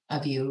are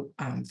of you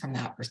from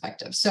that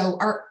perspective. So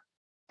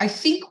I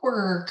think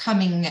we're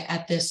coming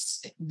at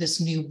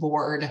this new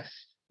board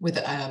with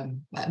a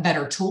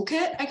better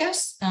toolkit, I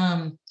guess.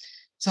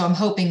 So I'm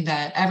hoping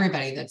that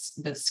everybody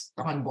that's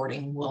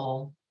onboarding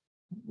will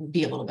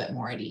be a little bit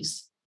more at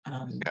ease.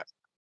 Yeah.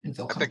 And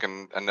feel I think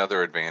comfortable.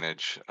 another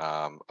advantage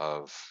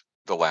of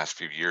the last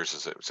few years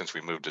is that since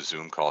we moved to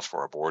Zoom calls for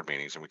our board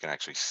meetings and we can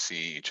actually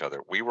see each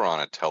other, we were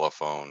on a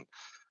telephone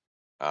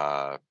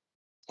uh,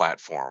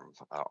 platform,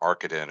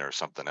 Arcaden or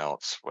something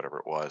else, whatever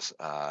it was.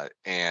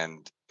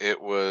 And it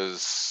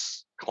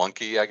was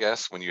clunky, I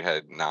guess, when you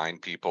had 9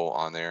 people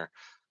on there.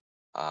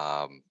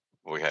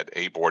 We had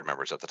 8 board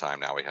members at the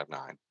time. Now we have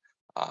 9,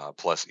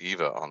 plus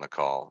Eva on the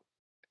call.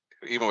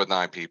 Even with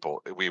 9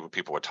 people,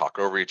 people would talk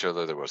over each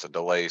other. There was a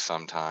delay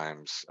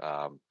sometimes.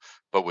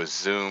 But with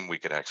Zoom, we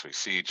could actually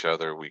see each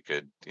other. We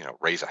could,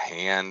 raise a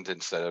hand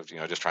instead of,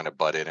 just trying to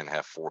butt in and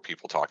have 4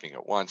 people talking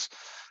at once.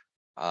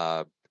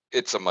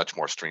 It's a much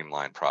more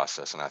streamlined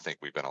process, and I think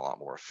we've been a lot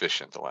more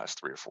efficient the last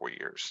 3 or 4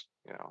 years,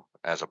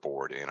 as a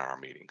board in our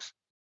meetings.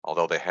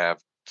 Although they have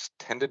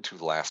tended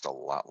to last a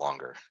lot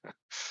longer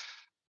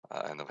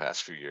in the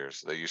past few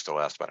years. They used to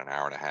last about an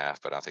hour and a half,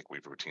 but I think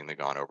we've routinely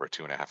gone over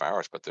 2.5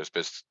 hours. But there's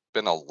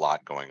been a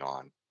lot going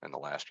on in the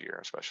last year,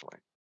 especially.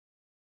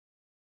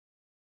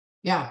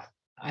 Yeah,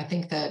 I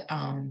think that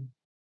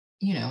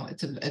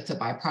it's a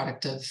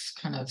byproduct of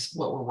kind of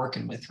what we're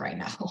working with right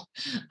now.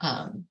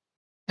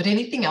 But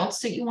anything else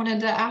that you wanted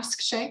to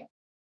ask, Shay?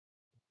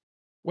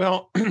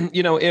 Well,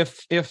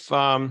 if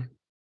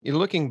you're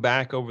looking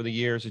back over the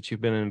years that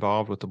you've been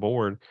involved with the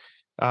board,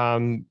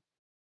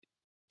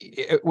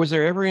 was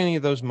there ever any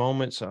of those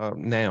moments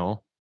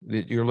now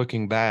that you're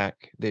looking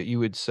back that you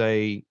would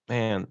say,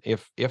 man,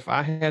 if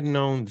I had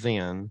known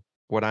then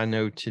what I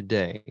know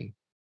today,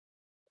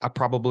 I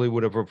probably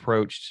would have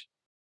approached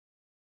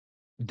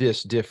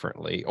this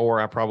differently, or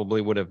I probably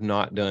would have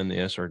not done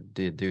this or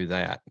did do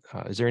that.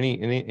 Is there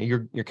any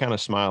you're kind of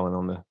smiling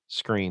on the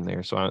screen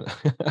there. So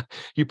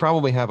you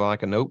probably have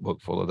like a notebook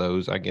full of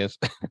those, I guess.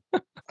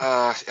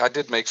 I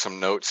did make some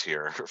notes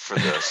here for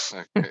this.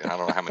 I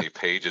don't know how many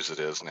pages it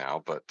is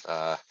now, but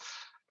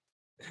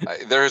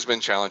there has been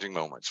challenging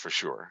moments for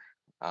sure.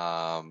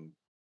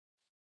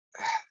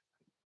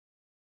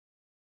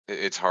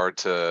 It's hard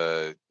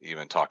to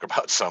even talk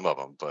about some of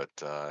them, but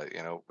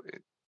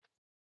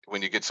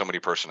when you get so many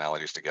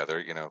personalities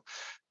together,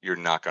 you're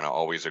not going to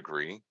always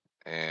agree,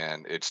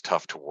 and it's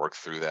tough to work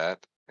through that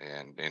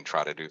and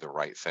try to do the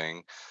right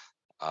thing.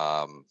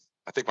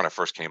 I think when I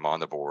first came on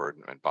the board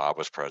and Bob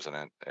was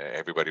president,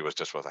 everybody was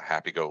just with a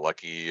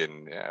happy-go-lucky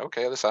and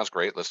okay, this sounds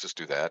great. Let's just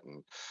do that,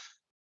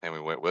 and we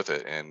went with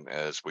it. And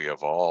as we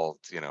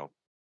evolved,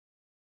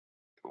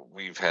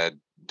 we've had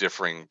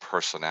differing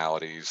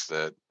personalities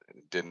that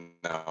didn't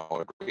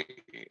all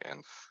agree,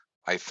 and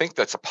I think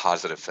that's a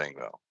positive thing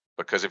though,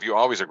 because if you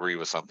always agree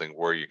with something,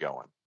 where are you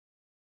going?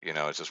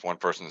 It's just one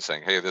person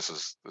saying, "Hey, this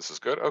is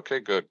good. Okay,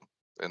 good,"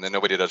 and then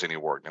nobody does any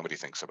work. Nobody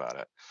thinks about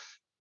it.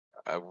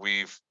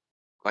 We've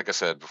Like I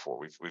said before,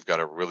 we've got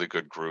a really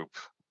good group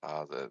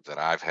that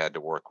I've had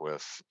to work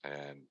with,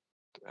 and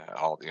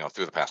all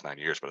through the past 9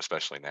 years, but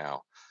especially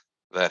now,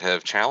 that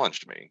have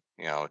challenged me,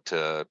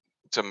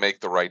 to make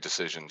the right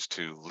decisions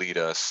to lead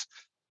us,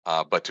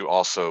 but to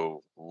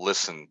also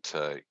listen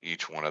to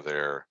each one of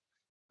their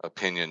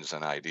opinions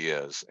and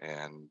ideas.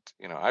 And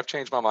I've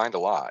changed my mind a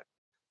lot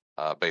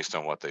based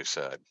on what they've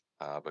said,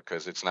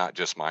 because it's not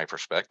just my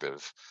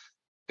perspective;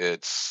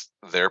 it's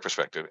their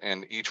perspective,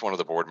 and each one of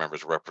the board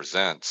members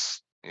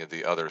represents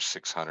the other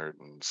 600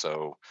 and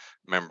so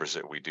members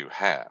that we do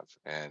have.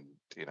 And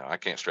I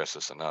can't stress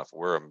this enough.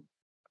 We're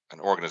an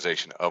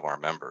organization of our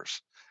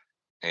members,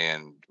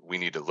 and we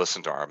need to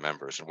listen to our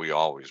members, and we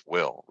always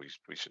will.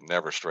 We should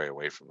never stray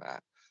away from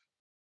that.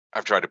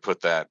 I've tried to put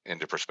that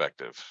into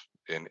perspective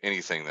in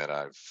anything that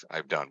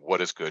I've done.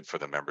 What is good for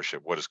the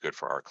membership? What is good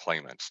for our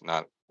claimants?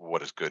 Not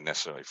what is good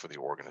necessarily for the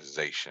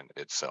organization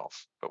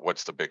itself, but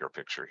what's the bigger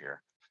picture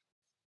here?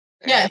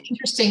 Yeah, And it's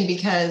interesting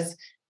because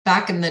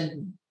back in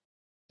the,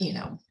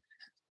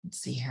 let's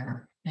see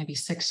here, maybe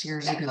 6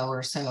 years ago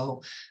or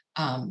so,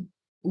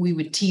 we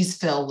would tease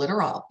Phil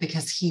Litteroff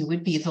because he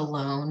would be the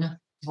lone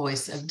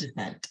voice of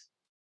dissent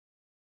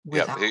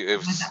yeah, without it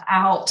was,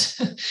 without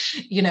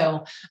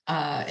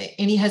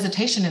any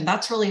hesitation. And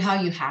that's really how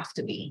you have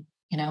to be.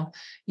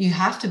 You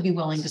have to be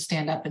willing to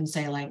stand up and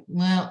say, like,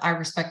 well, I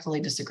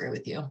respectfully disagree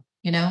with you.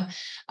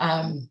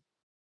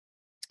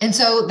 And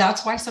so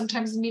that's why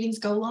sometimes the meetings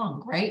go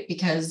long, right?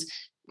 Because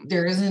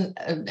there isn't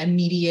an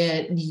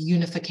immediate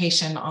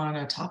unification on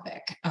a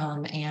topic,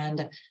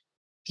 and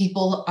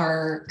people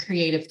are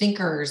creative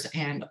thinkers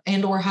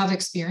and or have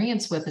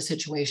experience with a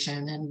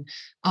situation and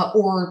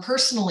or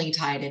personally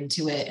tied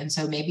into it, and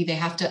so maybe they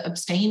have to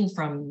abstain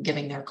from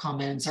giving their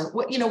comments or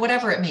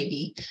whatever it may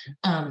be.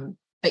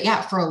 But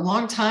yeah, for a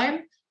long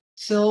time,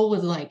 Phil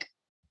would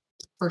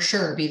for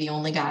sure be the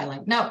only guy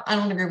no, I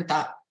don't agree with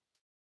that.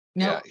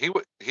 No. yeah,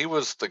 he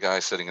was the guy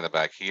sitting in the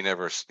back. He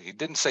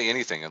didn't say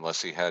anything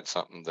unless he had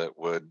something that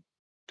would,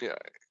 yeah,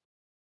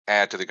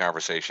 add to the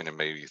conversation and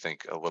maybe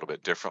think a little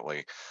bit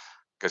differently.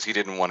 because he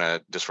didn't want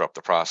to disrupt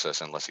the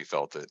process unless he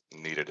felt it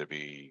needed to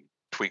be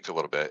tweaked a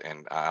little bit.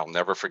 And I'll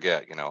never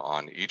forget,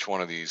 on each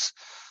one of these,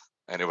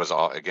 and it was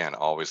all, again,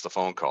 always the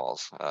phone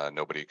calls.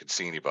 Nobody could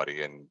see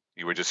anybody, and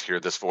you would just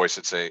hear this voice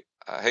that say,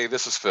 "Hey,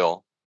 this is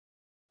Phil.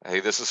 Hey,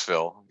 this is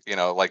Phil."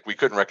 Like we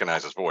couldn't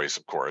recognize his voice,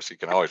 of course. You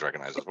can always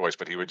recognize his voice,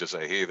 but he would just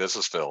say, "Hey, this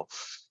is Phil."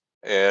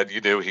 And you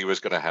knew he was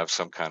going to have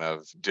some kind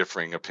of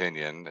differing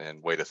opinion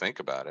and way to think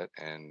about it.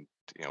 And,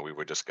 we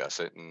would discuss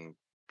it. And,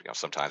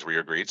 sometimes we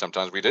agreed,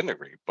 sometimes we didn't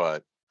agree,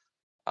 but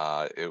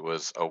it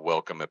was a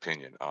welcome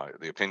opinion.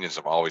 The opinions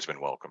have always been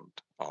welcomed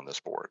on this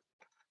board.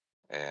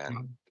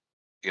 And,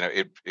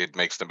 it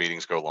makes the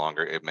meetings go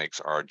longer. It makes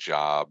our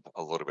job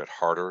a little bit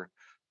harder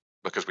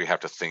because we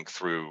have to think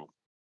through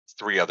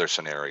 3 other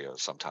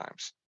scenarios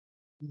sometimes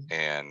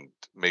and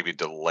maybe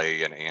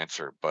delay an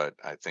answer. But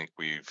I think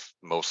we've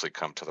mostly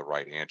come to the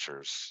right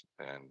answers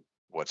and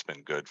what's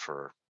been good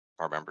for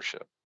our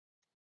membership.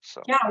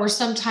 So Yeah, or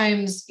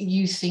sometimes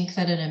you think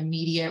that an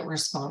immediate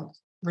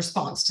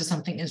response to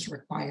something is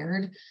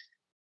required.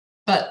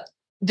 But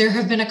there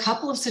have been a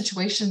couple of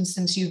situations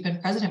since you've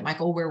been president,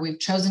 Michael, where we've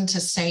chosen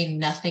to say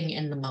nothing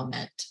in the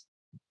moment.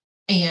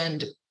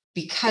 And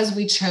because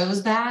we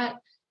chose that,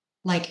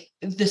 like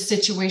the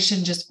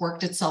situation just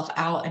worked itself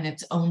out in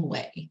its own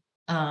way.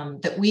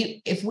 That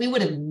if we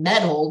would have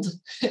meddled,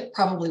 it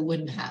probably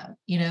wouldn't have,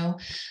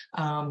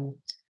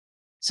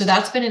 so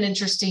that's been an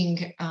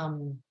interesting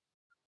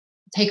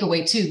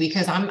takeaway too,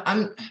 because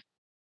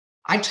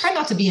I try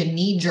not to be a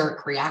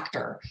knee-jerk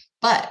reactor,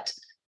 but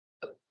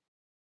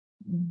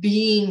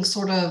being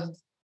sort of,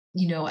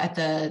 at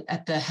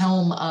the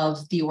helm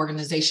of the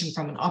organization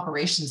from an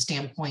operations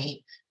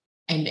standpoint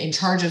and in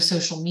charge of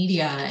social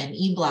media and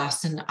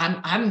e-blasts, and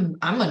I'm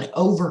an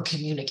over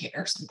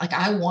communicator. Like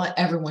I want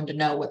everyone to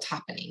know what's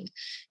happening.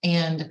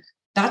 And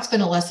that's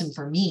been a lesson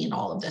for me in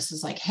all of this,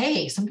 is like,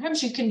 hey,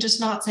 sometimes you can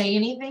just not say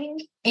anything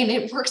and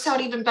it works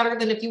out even better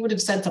than if you would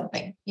have said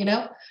something,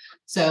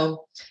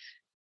 So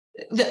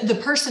the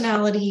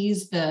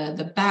personalities,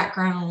 the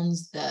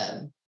backgrounds,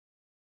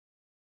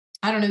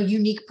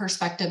 unique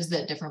perspectives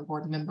that different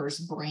board members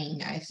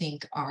bring, I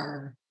think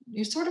you're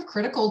sort of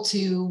critical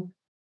to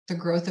the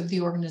growth of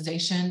the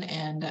organization.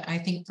 And I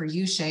think for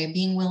you, Shay,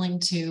 being willing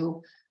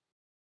to,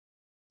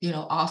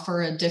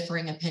 offer a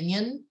differing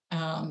opinion,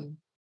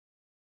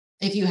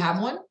 if you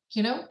have one,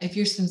 if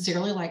you're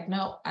sincerely like,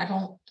 no, I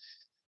don't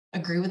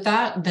agree with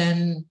that,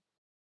 then,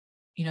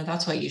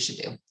 that's what you should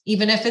do,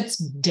 even if it's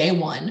day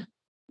one.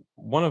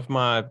 One of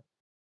my,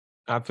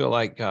 I feel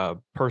like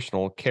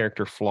personal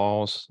character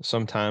flaws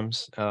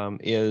sometimes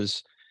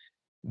is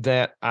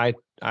that I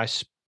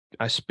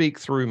speak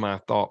through my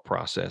thought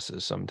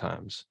processes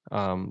sometimes,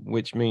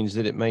 which means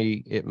that it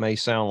may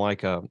sound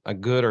like a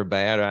good or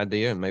bad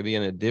idea, and maybe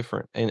an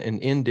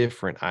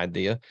indifferent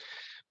idea,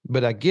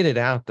 but I get it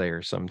out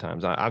there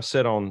sometimes. I've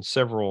sat on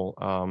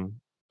several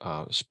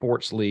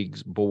sports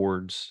leagues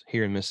boards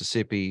here in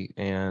Mississippi,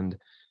 and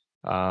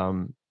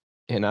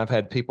I've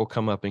had people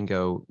come up and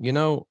go,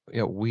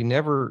 we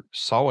never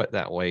saw it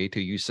that way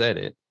till you said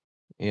it.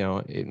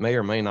 It may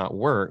or may not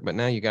work, but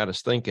now you got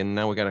us thinking.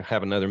 Now we got to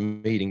have another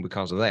meeting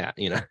because of that.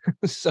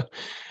 So,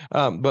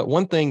 but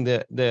one thing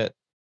that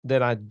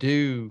I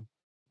do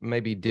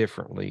maybe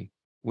differently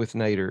with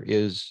Nader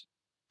is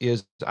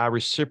I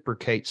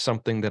reciprocate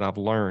something that I've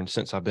learned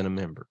since I've been a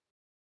member,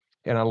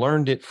 and I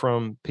learned it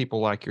from people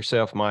like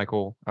yourself,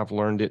 Michael. I've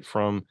learned it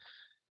from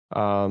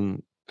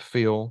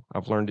Phil.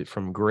 I've learned it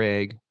from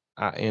Greg.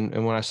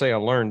 And when I say I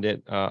learned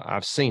it,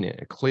 I've seen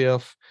it.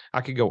 Cliff.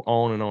 I could go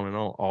on and on and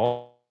on.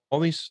 All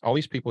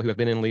these people who have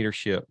been in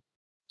leadership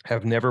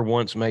have never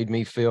once made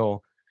me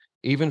feel,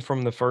 even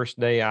from the first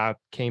day I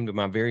came to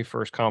my very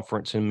first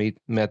conference and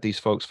met these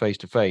folks face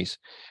to face,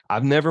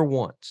 I've never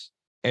once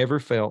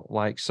ever felt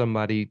like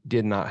somebody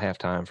did not have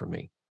time for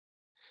me.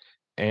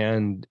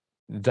 And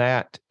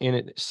that in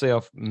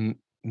itself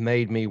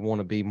made me want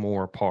to be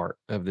more a part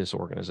of this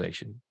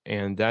organization.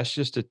 And that's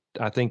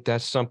I think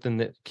that's something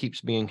that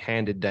keeps being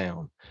handed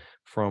down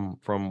from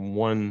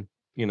one,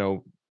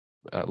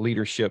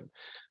 leadership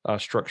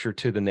structure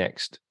to the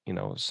next,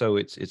 so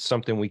it's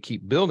something we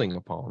keep building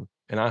upon.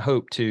 And I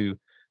hope to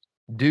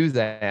do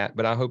that,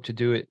 but I hope to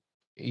do it,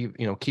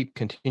 keep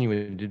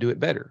continuing to do it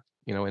better,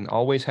 and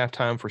always have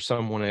time for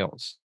someone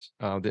else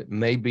that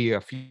may be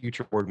a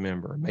future board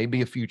member,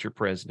 maybe a future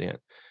president.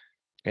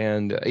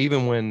 And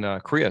even when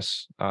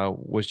Chris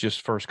was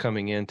just first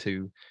coming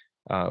into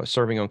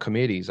serving on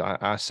committees,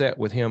 I sat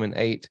with him and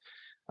ate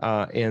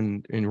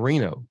in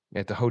Reno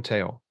at the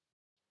hotel.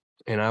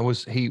 And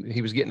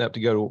he was getting up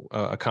to go to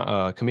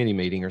a committee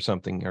meeting or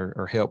something,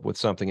 or help with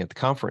something at the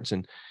conference.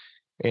 And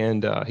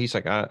he's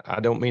like, I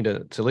don't mean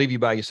to leave you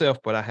by yourself,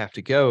 but I have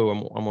to go.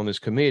 I'm on this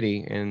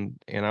committee. And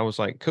I was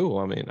like, cool.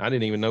 I mean, I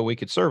didn't even know we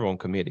could serve on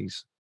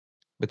committees.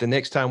 But the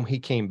next time he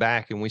came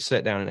back and we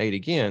sat down and ate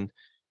again,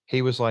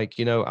 he was like,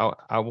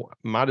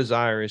 my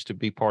desire is to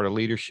be part of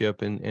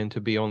leadership and to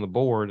be on the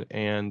board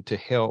and to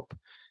help,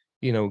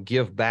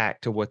 give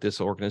back to what this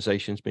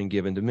organization's been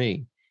given to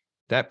me.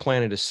 that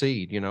planted a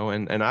seed,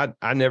 and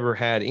I never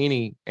had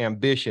any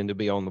ambition to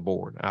be on the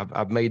board.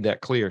 I've made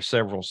that clear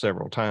several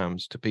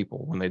times to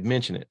people when they'd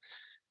mention it.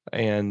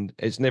 And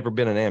it's never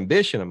been an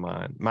ambition of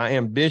mine. My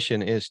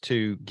ambition is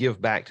to give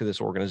back to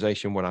this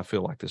organization what I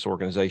feel like this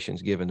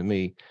organization's given to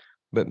me.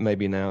 But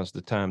maybe now is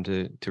the time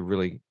to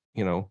really,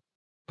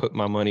 put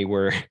my money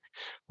where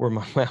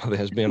my mouth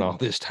has been all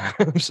this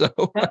time. So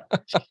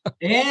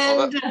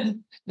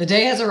and the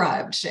day has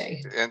arrived,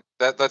 Shay. And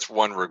that's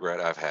one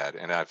regret I've had,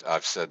 and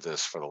I've said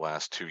this for the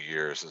last 2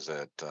 years, is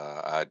that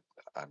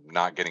I'm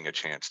not getting a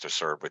chance to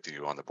serve with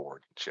you on the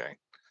board, Shay.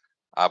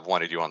 I've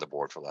wanted you on the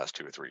board for the last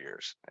 2 or 3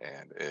 years,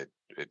 and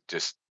it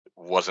just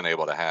wasn't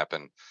able to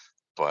happen.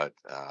 But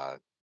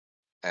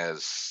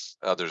as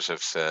others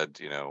have said,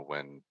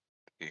 when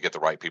you get the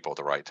right people at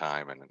the right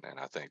time, and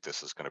I think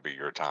this is going to be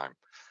your time,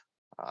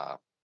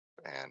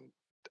 and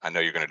I know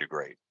you're going to do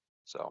great.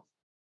 So,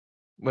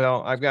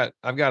 well, I've got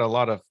a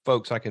lot of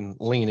folks I can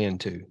lean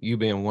into, you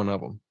being one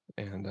of them,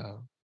 and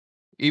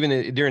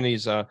even during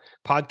these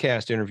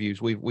podcast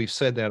interviews, we've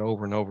said that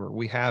over and over.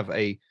 We have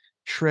a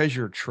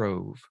treasure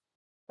trove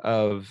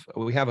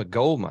we have a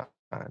gold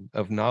mine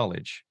of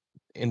knowledge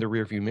in the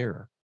rearview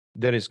mirror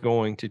that is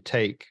going to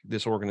take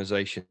this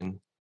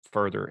organization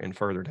further and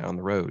further down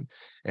the road.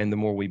 And the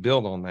more we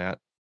build on that,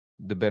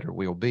 the better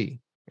we'll be.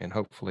 And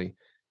hopefully,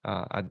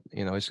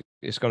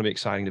 it's going to be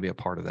exciting to be a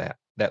part of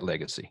that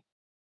legacy.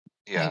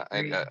 yeah,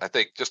 I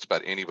think just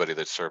about anybody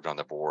that's served on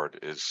the board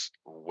is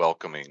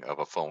welcoming of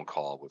a phone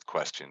call with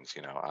questions.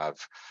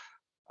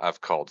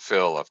 I've called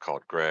Phil, I've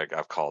called Greg,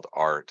 I've called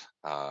Art,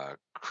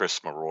 Chris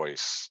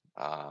Maroyce,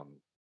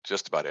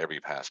 just about every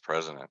past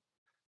president,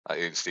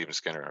 and Stephen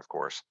Skinner, of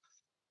course,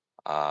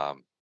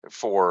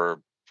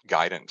 for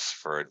guidance,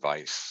 for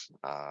advice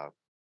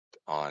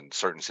on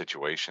certain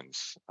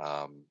situations.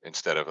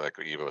 Instead of, like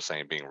Eva was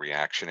saying, being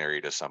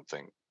reactionary to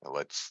something,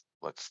 let's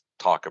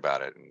talk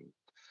about it. And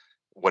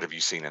what have you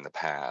seen in the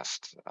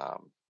past?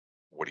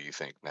 What do you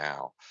think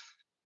now?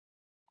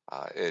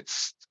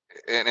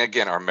 And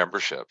again, our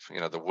membership,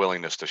 the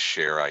willingness to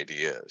share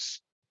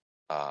ideas.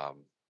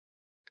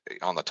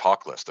 On the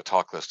talk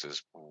list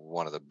is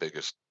one of the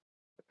biggest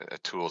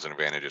tools and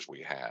advantages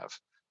we have.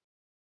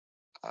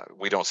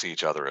 We don't see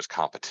each other as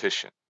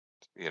competition.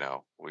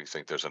 We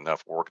think there's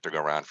enough work to go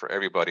around for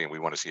everybody, and we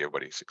want to see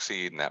everybody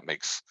succeed, and that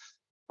makes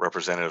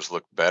representatives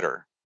look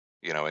better,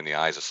 in the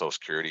eyes of Social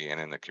Security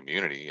and in the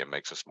community. It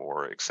makes us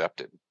more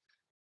accepted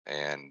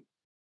and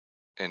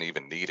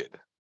even needed.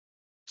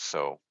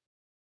 So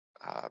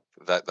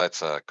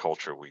that's a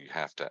culture we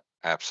have to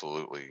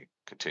absolutely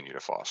continue to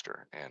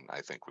foster, and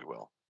I think we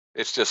will.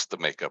 It's just the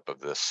makeup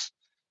of this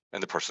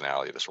and the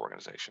personality of this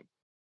organization.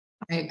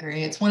 I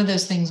agree. It's one of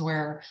those things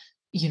where,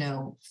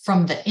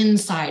 from the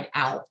inside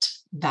out,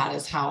 that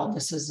is how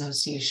this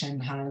association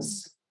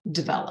has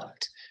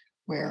developed,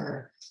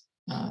 where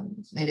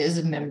it is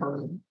a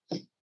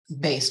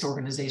member-based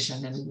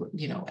organization,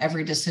 and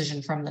every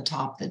decision from the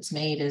top that's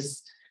made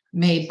is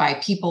made by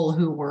people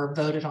who were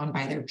voted on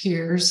by their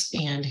peers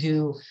and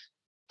who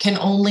can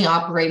only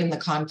operate in the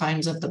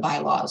confines of the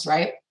bylaws,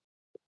 right?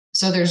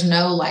 So there's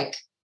no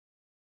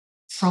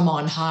from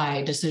on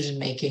high decision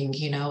making,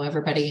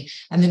 everybody.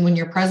 And then when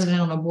you're president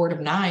on a board of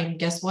 9,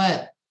 guess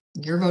what?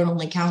 Your vote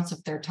only counts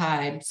if they're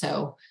tied.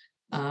 So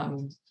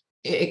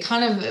it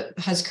kind of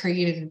has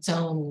created its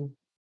own,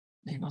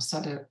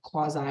 sort of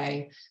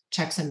quasi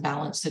checks and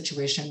balance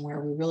situation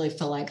where we really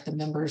feel like the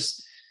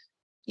members,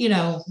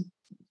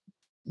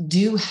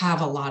 do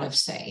have a lot of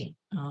say.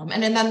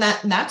 And then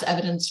that's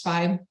evidenced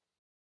by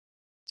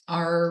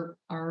our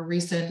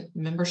recent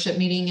membership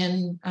meeting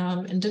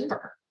in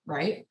Denver,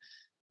 right?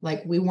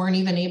 Like, we weren't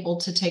even able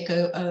to take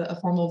a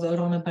formal vote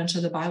on a bunch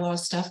of the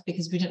bylaws stuff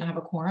because we didn't have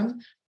a quorum,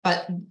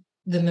 but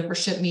the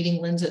membership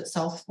meeting lends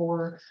itself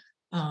for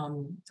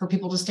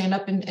people to stand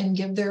up and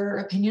give their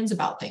opinions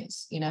about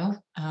things,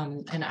 and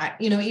I,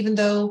 even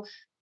though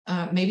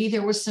maybe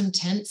there was some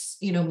tense,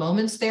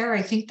 moments there,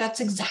 I think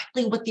that's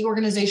exactly what the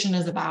organization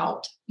is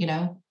about,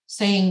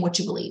 saying what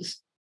you believe.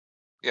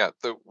 Yeah,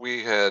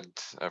 we had,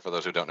 for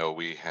those who don't know,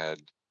 we had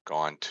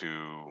gone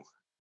to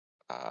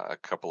a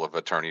couple of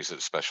attorneys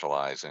that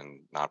specialize in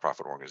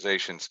nonprofit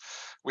organizations.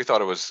 We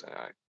thought it was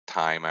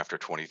time, after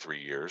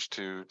 23 years,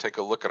 to take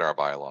a look at our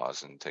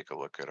bylaws and take a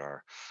look at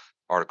our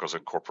articles of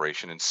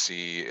incorporation and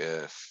see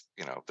if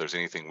there's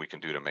anything we can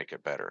do to make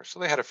it better. So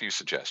they had a few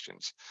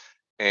suggestions,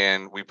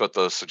 and we put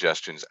those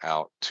suggestions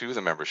out to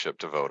the membership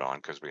to vote on,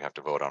 because we have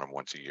to vote on them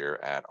once a year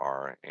at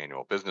our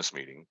annual business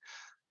meeting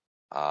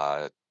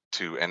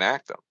to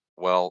enact them.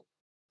 Well,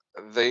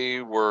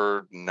 they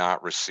were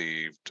not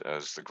received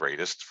as the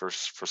greatest for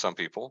some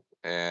people,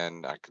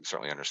 and I can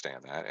certainly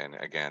understand that. And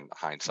again,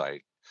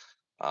 hindsight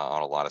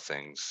on a lot of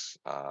things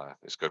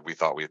is good. We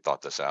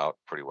thought this out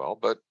pretty well,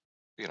 but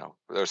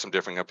there's some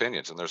differing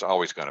opinions, and there's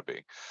always going to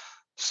be.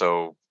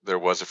 So there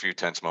was a few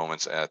tense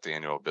moments at the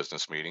annual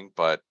business meeting,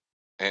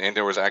 and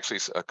there was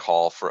actually a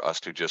call for us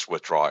to just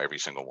withdraw every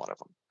single one of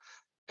them.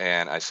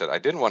 And I said I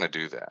didn't want to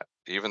do that,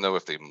 even though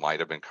if they might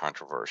have been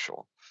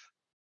controversial.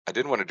 I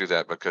didn't want to do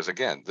that because,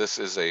 again, this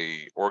is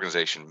a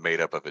organization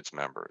made up of its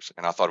members,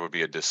 and I thought it would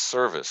be a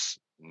disservice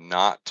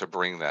not to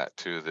bring that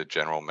to the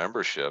general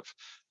membership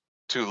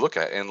to look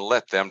at and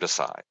let them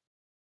decide.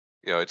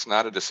 It's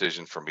not a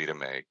decision for me to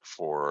make,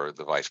 for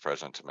the vice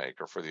president to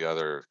make, or for the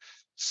other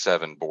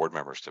 7 board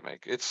members to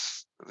make.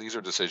 These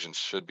are decisions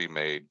should be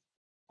made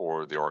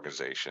for the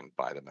organization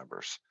by the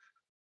members.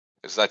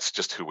 Is That's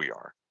just who we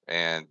are,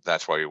 and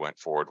that's why we went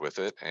forward with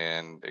it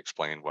and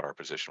explained what our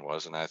position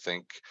was. And I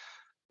think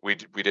we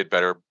did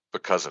better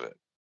because of it,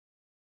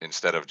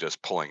 instead of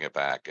just pulling it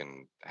back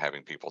and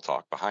having people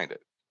talk behind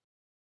it.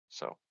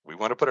 So we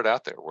want to put it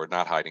out there. We're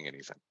not hiding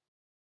anything.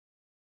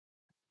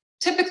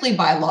 Typically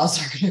bylaws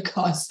are going to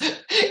cause,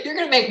 you're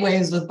going to make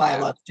waves with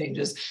bylaw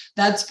changes.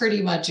 That's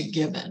pretty much a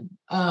given.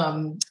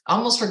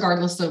 Almost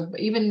regardless of,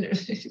 even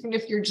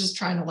if you're just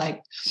trying to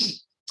like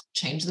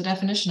change the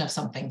definition of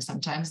something,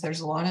 sometimes there's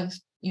a lot of,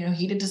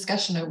 heated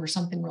discussion over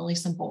something really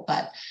simple.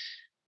 But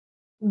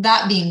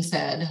that being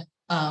said,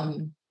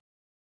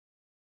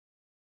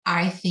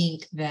 I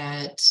think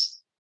that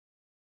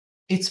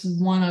it's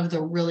one of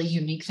the really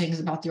unique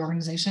things about the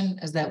organization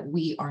is that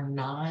we are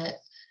not,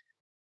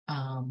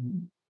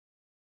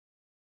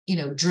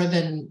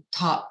 driven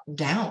top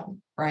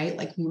down, right?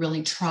 Like we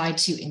really try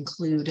to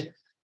include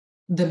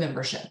the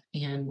membership,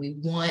 and we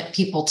want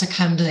people to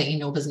come to the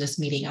annual business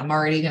meeting. I'm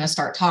already going to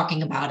start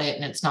talking about it,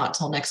 and it's not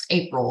till next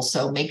April.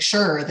 So make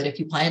sure that if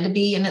you plan to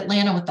be in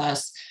Atlanta with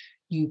us,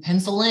 you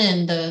pencil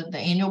in the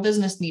annual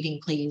business meeting,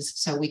 please,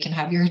 so we can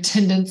have your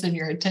attendance and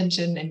your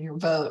attention and your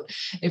vote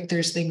if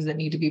there's things that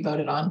need to be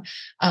voted on.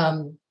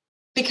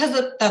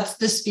 Because that's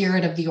the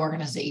spirit of the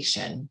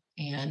organization.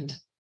 And,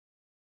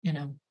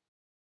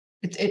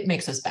 it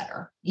makes us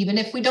better, even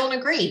if we don't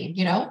agree,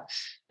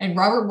 and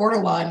Robert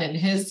Bordelon and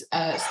his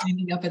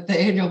standing up at the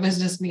annual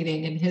business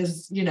meeting and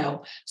his,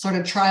 sort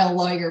of trial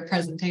lawyer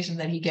presentation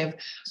that he gave.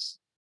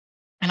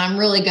 And I'm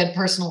really good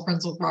personal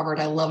friends with Robert.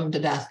 I love him to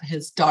death.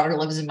 His daughter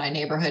lives in my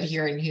neighborhood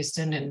here in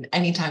Houston. And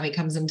anytime he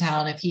comes in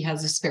town, if he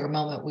has a spare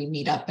moment, we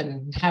meet up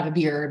and have a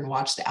beer and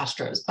watch the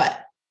Astros.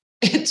 But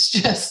it's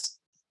just,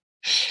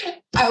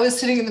 I was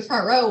sitting in the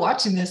front row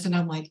watching this and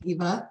I'm like,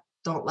 Eva,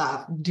 don't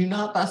laugh. Do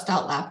not bust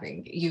out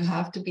laughing. You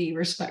have to be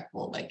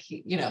respectful. Like,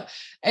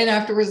 and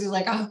afterwards he's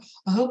like, oh,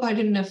 I hope I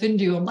didn't offend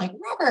you. I'm like,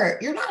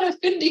 Robert, you're not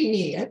offending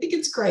me. I think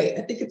it's great.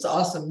 I think it's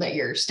awesome that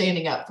you're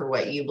standing up for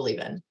what you believe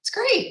in. It's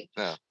great.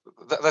 Yeah,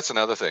 that's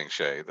another thing,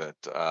 Shay,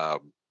 that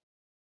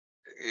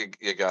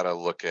you got to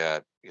look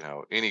at,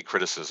 any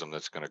criticism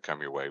that's going to come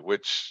your way,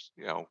 which,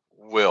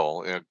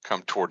 will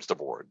come towards the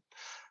board.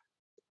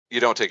 You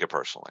don't take it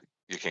personally.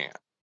 You can't.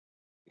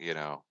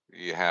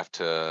 You have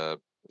to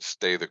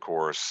stay the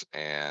course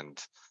and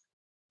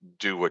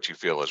do what you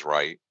feel is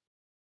right,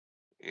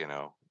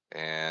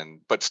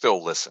 but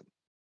still listen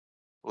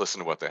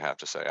to what they have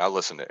to say. I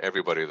listen to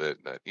everybody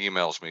that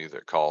emails me,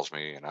 that calls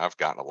me, and I've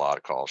gotten a lot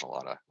of calls, and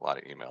a lot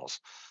of emails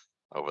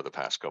over the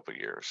past couple of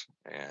years.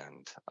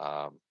 And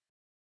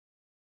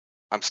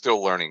I'm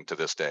still learning to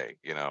this day,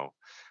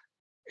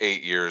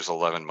 8 years,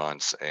 11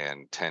 months,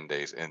 and 10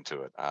 days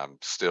into it. I'm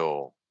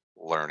still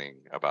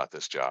learning about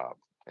this job.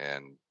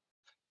 And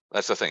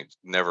that's the thing.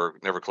 Never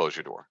close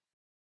your door.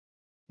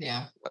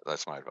 Yeah.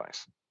 That's my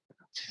advice.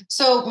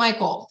 So,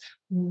 Michael,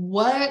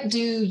 what do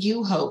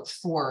you hope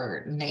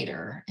for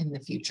NADR in the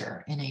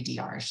future?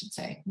 NADR, I should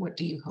say. What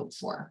do you hope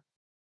for?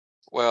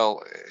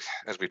 Well,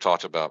 as we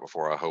talked about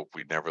before, I hope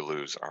we never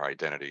lose our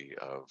identity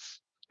of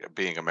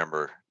being a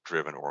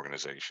member-driven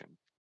organization,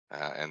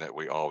 and that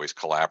we always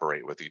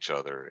collaborate with each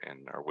other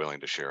and are willing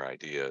to share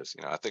ideas.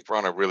 I think we're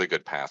on a really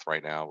good path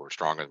right now. We're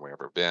stronger than we've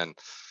ever been.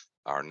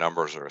 Our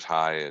numbers are as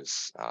high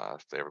as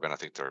they've ever been. I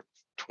think they're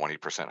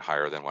 20%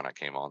 higher than when I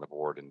came on the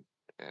board in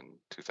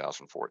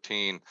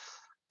 2014.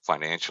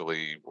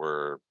 Financially,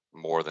 we're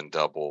more than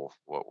double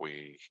what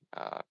we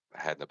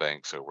had in the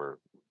bank. So we're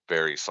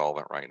very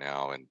solvent right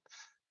now and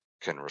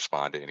can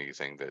respond to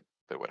anything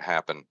that would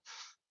happen.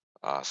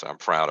 So I'm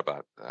proud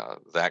about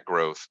that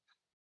growth.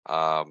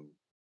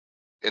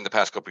 In the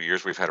past couple of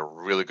years, we've had a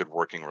really good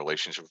working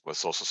relationship with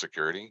Social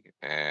Security,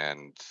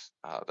 and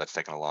that's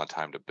taken a long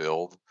time to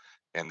build.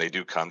 And they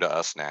do come to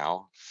us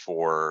now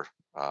for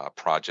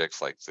projects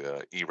like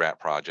the ERAP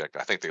project.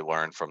 I think they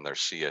learned from their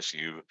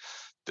CSU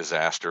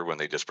disaster when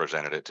they just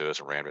presented it to us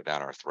and rammed it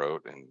down our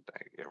throat, and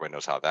everybody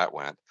knows how that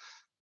went.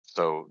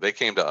 So they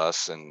came to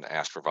us and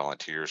asked for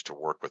volunteers to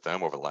work with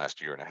them over the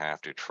last year and a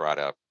half to try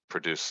to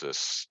produce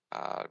this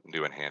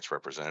new enhanced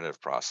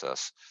representative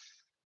process.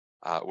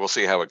 We'll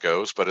see how it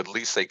goes, but at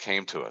least they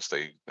came to us.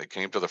 They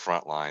came to the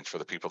front lines for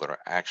the people that are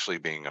actually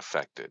being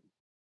affected,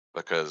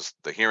 because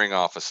the hearing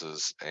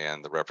offices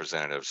and the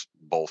representatives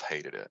both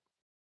hated it.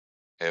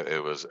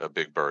 It was a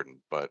big burden,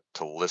 but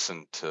to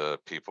listen to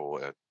people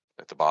at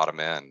the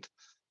bottom end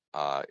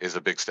is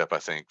a big step, I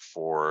think,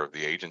 for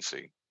the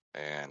agency.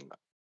 And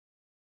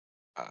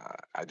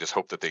I just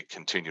hope that they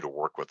continue to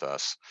work with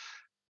us.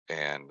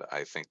 And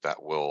I think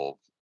that will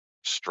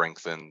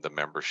strengthen the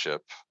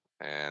membership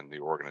and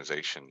the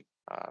organization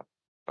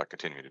by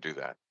continuing to do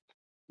that.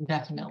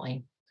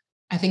 Definitely.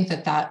 I think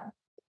that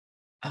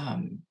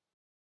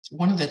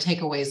one of the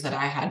takeaways that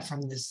I had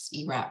from this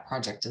ERAP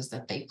project is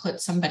that they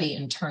put somebody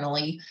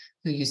internally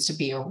who used to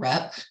be a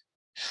rep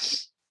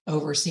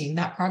overseeing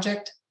that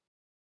project.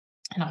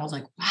 And I was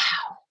like,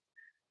 wow,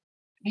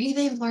 maybe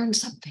they've learned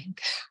something.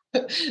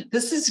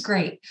 This is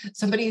great.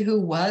 Somebody who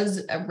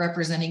was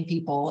representing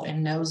people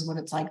and knows what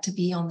it's like to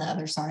be on the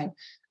other side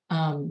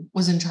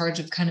was in charge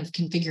of kind of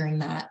configuring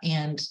that,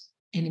 and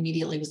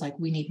immediately was like,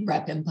 we need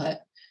rep input,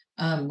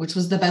 which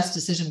was the best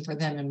decision for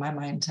them in my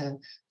mind to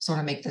sort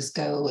of make this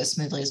go as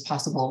smoothly as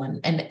possible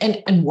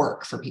and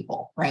work for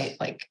people, right?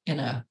 Like in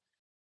a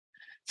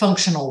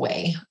functional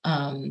way.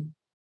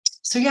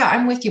 So yeah,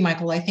 I'm with you,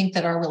 Michael. I think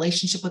that our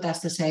relationship with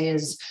SSA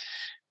is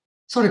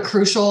sort of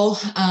crucial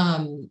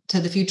to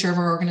the future of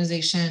our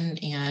organization.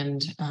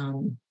 And,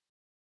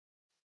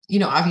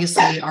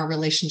 obviously our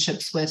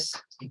relationships with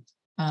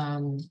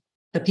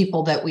the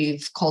people that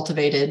we've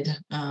cultivated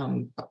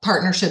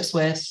partnerships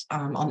with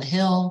on the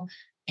Hill,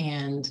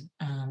 and,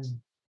 and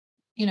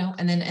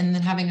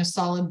then having a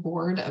solid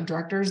board of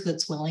directors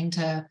that's willing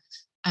to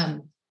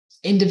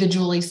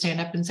individually stand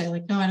up and say,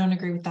 like, no, I don't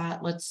agree with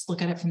that. Let's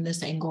look at it from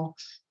this angle.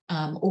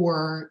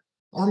 Or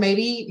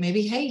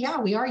maybe, hey, yeah,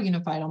 we are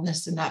unified on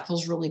this, and that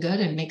feels really good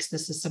and makes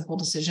this a simple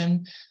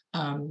decision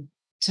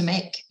to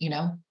make,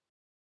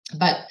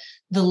 But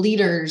the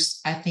leaders,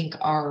 I think,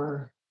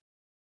 are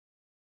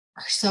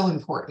so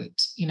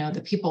important.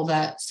 The people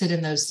that sit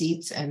in those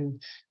seats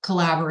and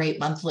collaborate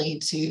monthly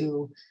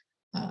to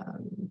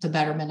the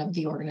betterment of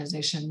the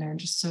organization, they're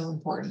just so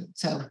important.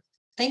 So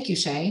thank you,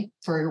 Shay,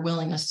 for your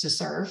willingness to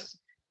serve.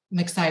 I'm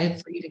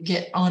excited for you to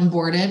get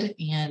onboarded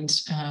and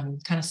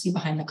kind of see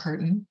behind the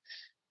curtain.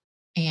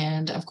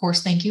 And of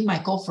course, thank you,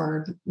 Michael,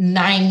 for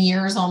 9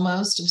 years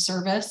almost of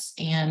service.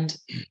 And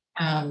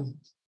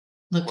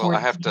look forward. I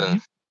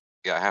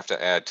have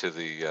to add to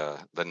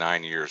the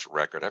 9 years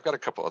record. I've got a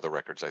couple other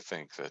records. I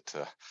think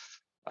that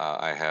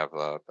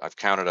I've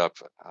counted up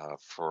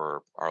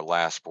for our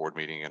last board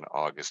meeting in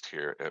August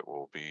here. It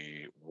will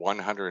be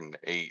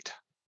 108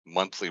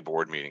 monthly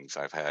board meetings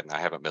I've had, and I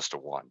haven't missed a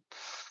one.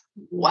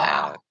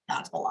 Wow,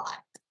 that's a lot.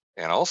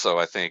 And also,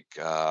 I think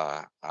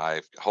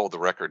I hold the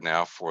record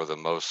now for the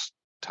most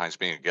times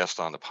being a guest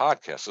on the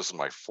podcast. This is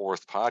my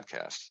 4th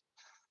podcast.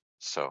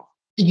 So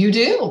you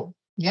do.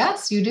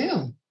 Yes, you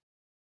do.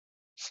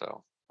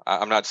 So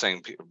I'm not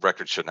saying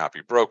records should not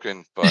be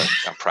broken, but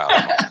I'm proud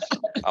of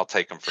them. I'll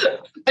take them for now.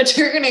 But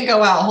you're going to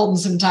go out holding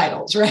some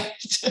titles, right?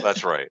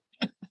 That's right.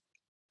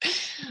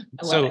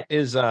 So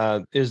is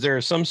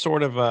there some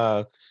sort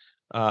of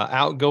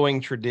outgoing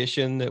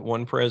tradition that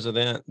one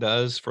president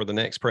does for the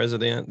next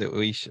president that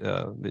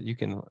that you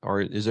can,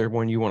 or is there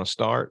one you want to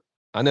start?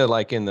 I know,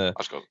 like in the,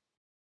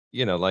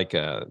 like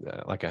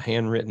a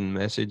handwritten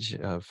message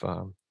of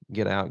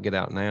get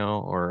out now,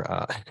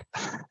 or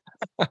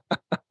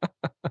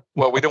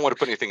well, we don't want to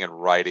put anything in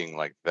writing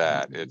like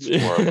that. It's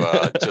more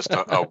of just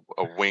a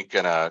wink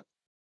and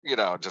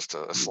just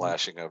a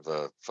slashing of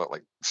the foot,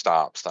 like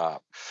stop.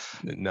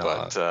 No,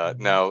 but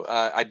no,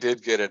 I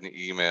did get an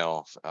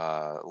email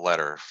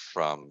letter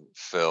from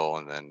Phil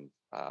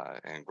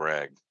and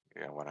Greg,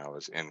 when I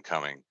was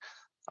incoming,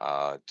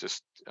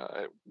 just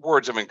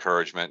words of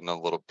encouragement and a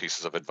little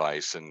pieces of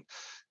advice, and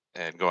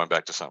going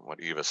back to something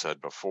what Eva said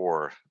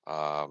before,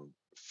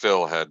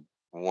 Phil had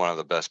one of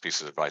the best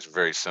pieces of advice,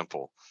 very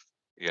simple.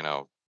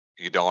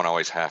 You don't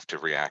always have to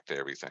react to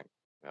everything.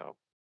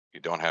 You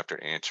don't have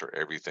to answer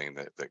everything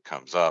that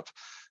comes up.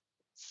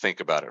 Think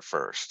about it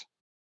first.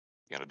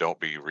 Don't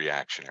be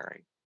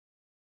reactionary.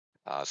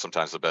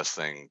 Sometimes the best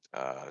thing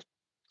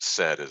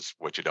said is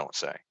what you don't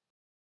say.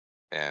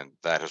 And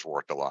that has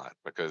worked a lot,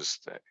 because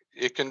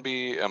it can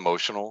be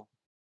emotional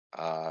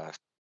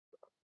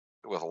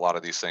with a lot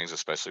of these things,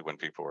 especially when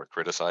people are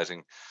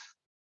criticizing.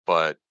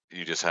 But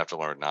you just have to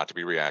learn not to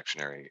be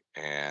reactionary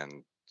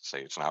and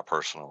say it's not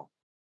personal,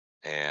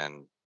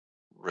 and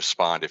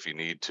respond if you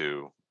need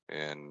to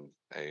in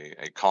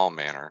a calm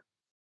manner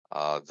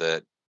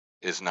that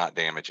is not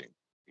damaging.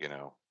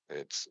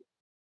 It's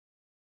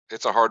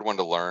a hard one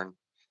to learn,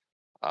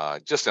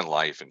 just in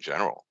life in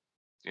general.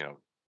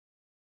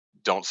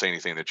 Don't say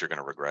anything that you're going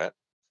to regret,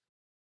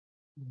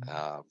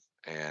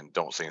 and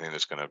don't say anything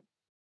that's going to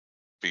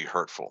be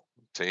hurtful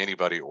to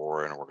anybody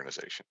or an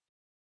organization.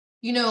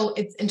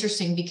 It's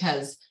interesting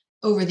because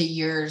over the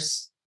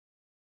years,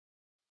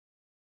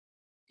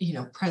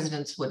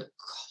 presidents would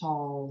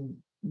call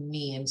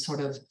me and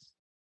sort of,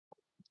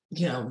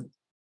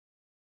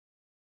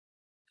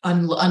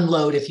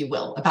 unload, if you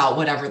will, about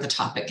whatever the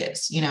topic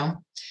is,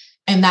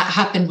 and that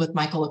happened with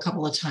Michael a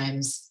couple of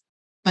times.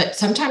 But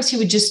sometimes he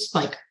would just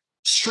like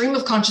stream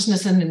of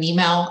consciousness in an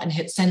email and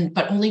hit send,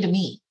 but only to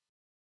me.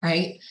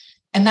 Right.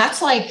 And that's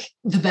like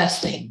the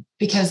best thing,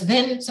 because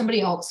then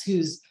somebody else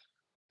who's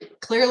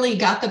clearly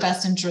got the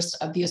best interest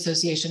of the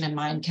association in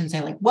mind can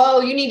say, like, whoa,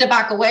 you need to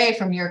back away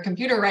from your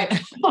computer right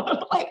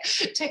now. Like,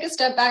 take a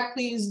step back,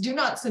 please. Do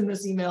not send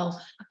this email.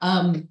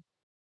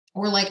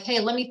 Or like, hey,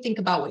 let me think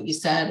about what you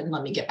said and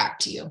let me get back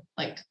to you.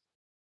 Like,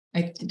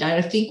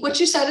 I think what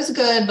you said is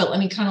good, but let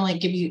me kind of like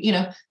give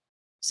you,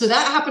 So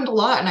that happened a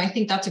lot. And I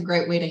think that's a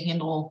great way to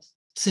handle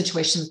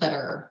situations that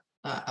are,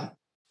 I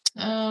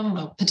don't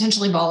know,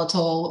 potentially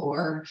volatile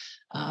or,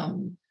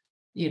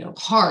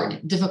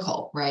 hard,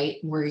 difficult, right?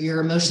 Where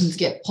your emotions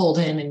get pulled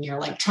in and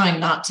you're like trying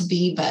not to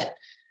be, but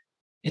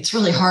it's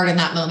really hard in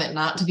that moment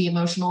not to be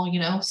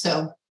emotional,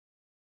 So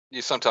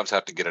You sometimes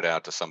have to get it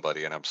out to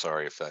somebody, and I'm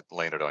sorry if that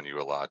landed on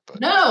you a lot,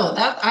 but no,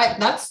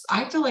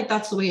 I feel like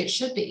that's the way it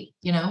should be,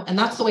 and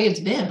that's the way it's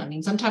been. I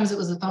mean, sometimes it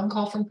was a phone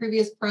call from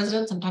previous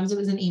presidents, sometimes it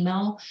was an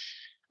email,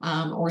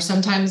 or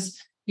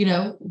sometimes,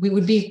 we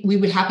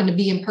would happen to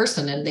be in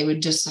person and we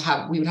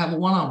would have a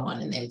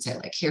one-on-one and they would say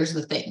like, here's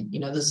the thing,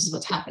 this is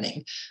what's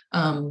happening.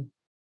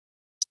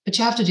 But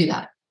you have to do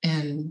that.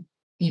 And,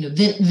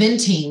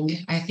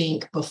 venting, I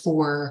think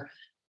before,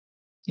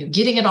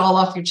 getting it all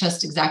off your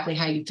chest, exactly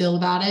how you feel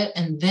about it.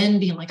 And then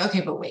being like, okay,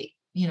 but wait,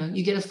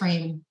 you get a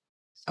frame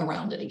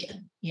around it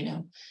again,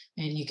 and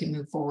you can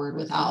move forward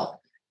without,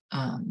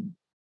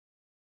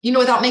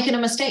 without making a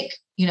mistake,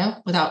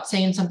 without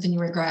saying something you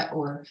regret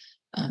or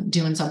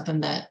doing something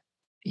that,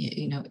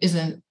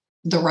 isn't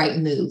the right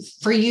move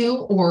for you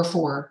or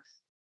for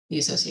the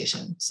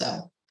association.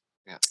 So,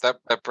 yeah,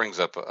 that brings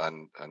up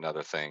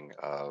another thing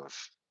of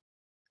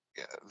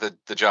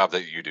the job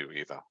that you do,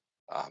 Eva.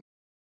 Um,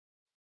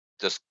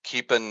 just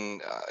keeping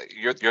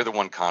you're the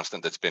one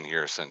constant that's been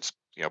here since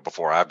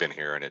before I've been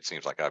here, and it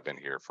seems like I've been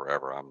here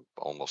forever. I'm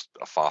almost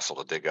a fossil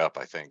to dig up,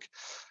 I think,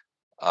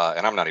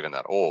 and I'm not even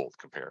that old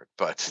compared.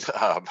 But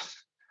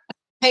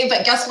hey,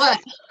 but guess what?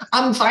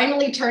 I'm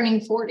finally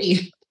turning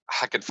 40.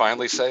 I could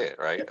finally say it,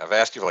 right? I've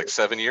asked you for like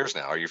 7 years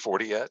now. Are you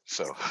 40 yet?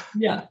 So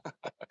Yeah.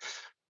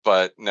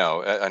 but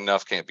no,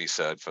 enough can't be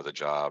said for the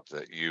job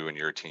that you and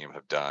your team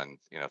have done.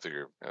 Through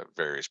your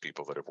various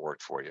people that have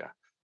worked for you.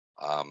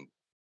 Um,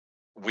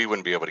 we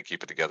wouldn't be able to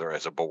keep it together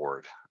as a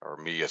board or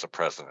me as a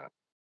president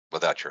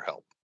without your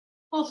help.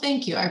 Well,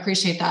 thank you. I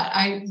appreciate that.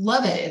 I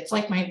love it. It's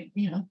like my,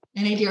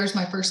 NADR is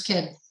my first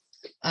kid.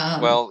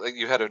 Well,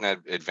 you had an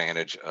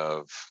advantage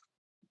of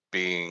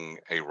being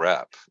a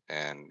rep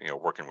and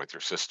working with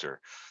your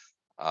sister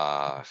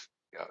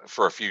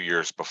for a few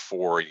years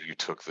before you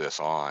took this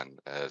on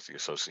as the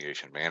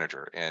association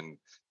manager. And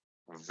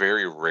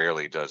very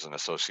rarely does an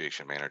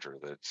association manager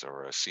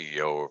or a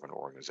CEO of an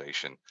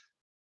organization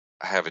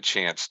have a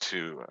chance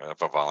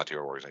of a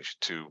volunteer organization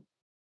to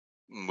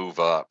move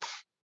up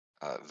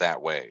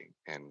that way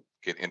and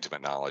get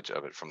intimate knowledge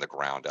of it from the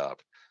ground up.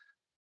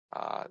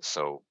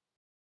 So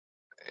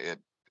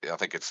I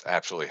think it's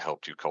absolutely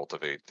helped you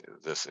cultivate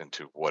this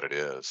into what it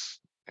is,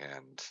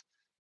 and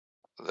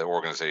the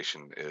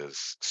organization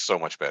is so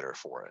much better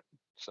for it.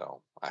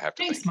 So I have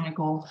to Thanks, thank you.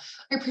 Michael.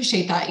 I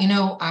appreciate that.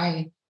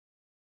 I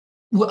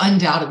will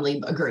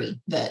undoubtedly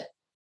agree that,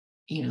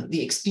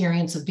 the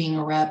experience of being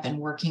a rep and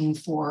working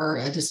for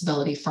a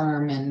disability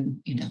firm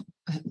and,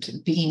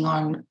 being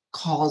on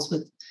calls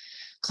with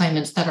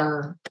claimants that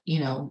are,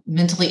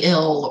 mentally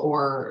ill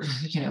or,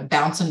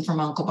 bouncing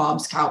from Uncle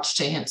Bob's couch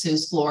to Aunt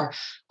Sue's floor,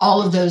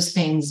 all of those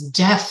things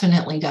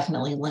definitely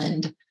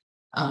lend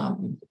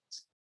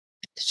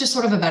it's just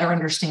sort of a better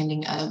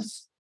understanding of,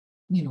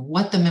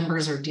 what the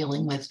members are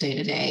dealing with day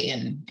to day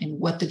and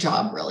what the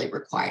job really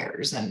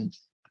requires. And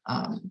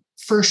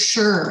for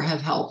sure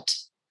have helped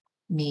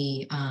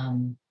me,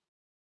 I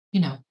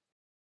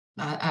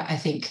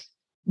think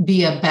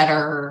be a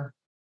better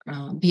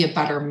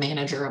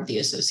manager of the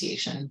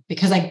association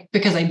because I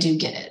do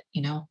get it.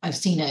 I've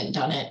seen it,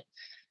 done it,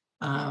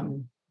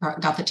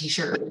 got the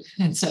t-shirt.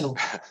 And so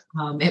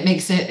it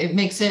makes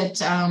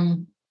it, I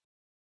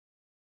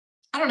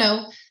don't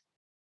know,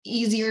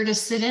 easier to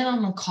sit in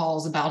on the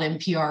calls about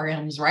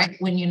NPRMs, right?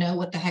 When you know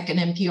what the heck an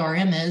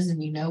NPRM is, and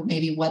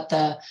maybe what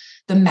the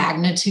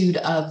magnitude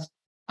of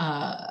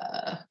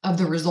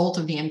the result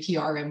of the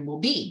NPRM will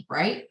be,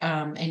 right?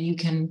 And you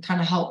can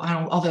kind of help.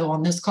 Although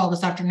on this call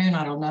this afternoon,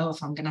 I don't know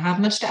if I'm going to have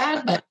much to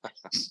add,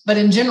 but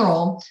in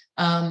general,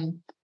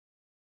 having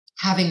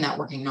that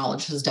working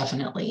knowledge has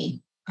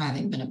definitely, I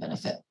think, been a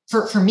benefit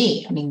for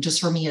me. I mean,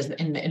 just for me as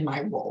in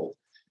my role.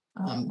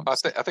 I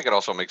think it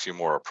also makes you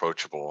more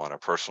approachable on a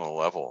personal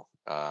level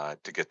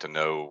to get to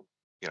know,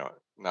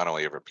 not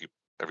only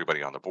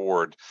everybody on the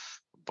board,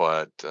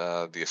 but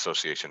the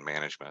association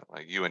management.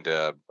 Like you and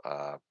Deb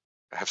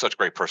have such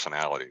great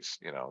personalities,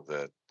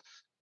 that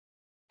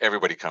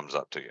everybody comes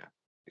up to you,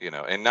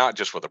 and not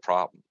just with a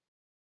problem.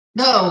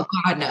 No,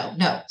 God,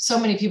 no. So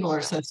many people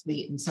are so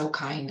sweet and so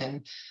kind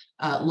and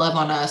love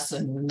on us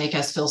and make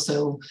us feel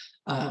so,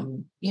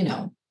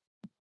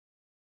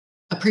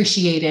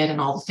 appreciated and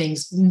all the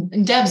things.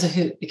 And Deb's a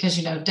hoot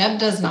because, Deb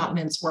does not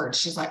mince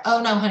words. She's like,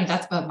 oh no, honey,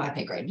 that's above my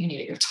pay grade. You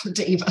need to go talk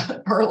to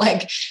Eva. Or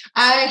like,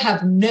 I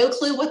have no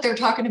clue what they're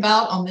talking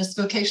about on this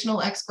vocational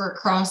expert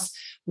cross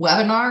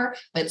webinar,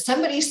 but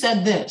somebody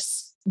said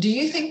this. Do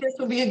you think this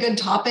would be a good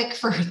topic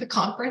for the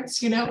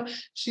conference?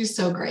 She's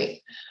so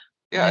great.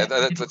 Yeah,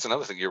 that's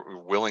another thing. Your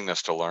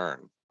willingness to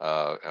learn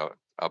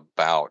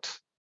about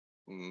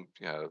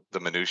the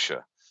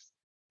minutia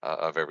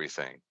of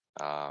everything.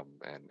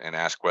 And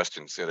ask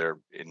questions that are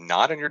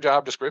not in your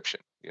job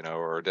description,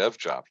 or a dev's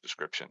job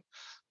description.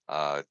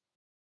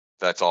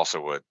 that's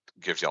also what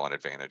gives y'all an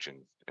advantage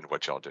in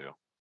what y'all do,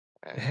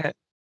 and do it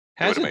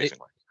Hasn't it,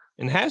 amazingly.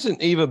 and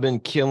hasn't Eva been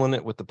killing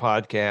it with the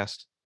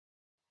podcast?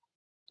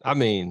 I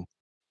mean,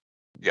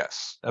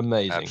 Yes,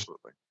 amazing.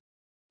 absolutely.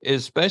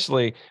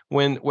 Especially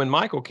when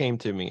Michael came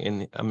to me,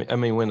 and I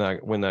mean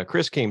when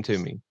Chris came to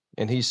me,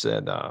 and he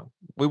said,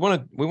 we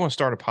want to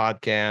start a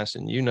podcast,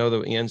 and you know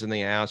the ins and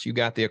the outs, you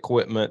got the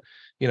equipment,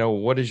 you know,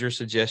 what is your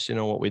suggestion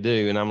on what we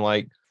do? And I'm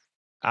like,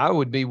 I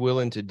would be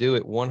willing to do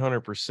it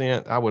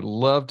 100%. I would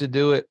love to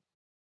do it,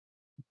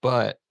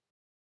 but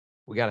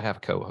we got to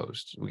have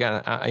co-hosts. We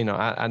got to,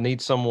 I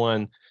need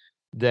someone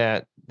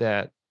that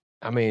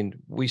I mean,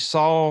 we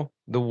saw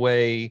the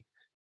way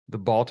the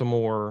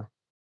Baltimore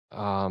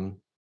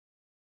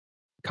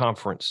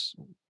conference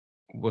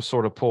was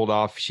sort of pulled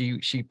off. She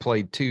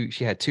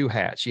had two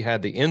hats. She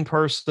had the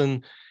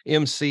in-person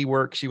MC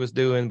work she was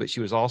doing, but she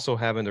was also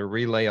having to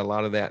relay a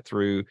lot of that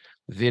through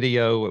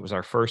video. It was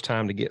our first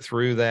time to get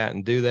through that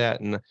and do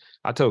that. And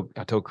I told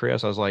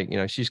Chris, I was like,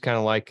 she's kind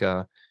of like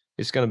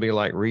it's going to be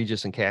like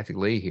Regis and Kathy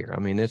Lee here. I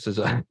mean, this is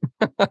a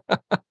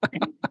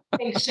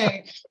Thanks,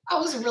 Shay. That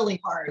was really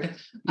hard.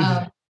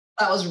 That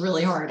was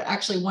really hard.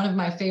 Actually, one of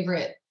my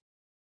favorite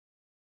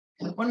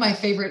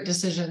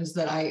decisions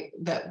that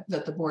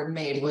the board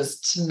made was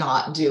to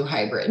not do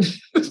hybrid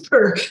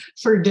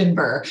for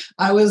Denver.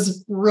 I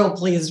was real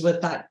pleased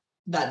with that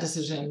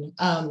decision,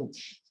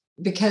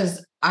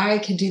 because I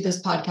could do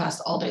this podcast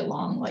all day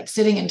long, like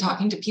sitting and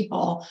talking to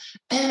people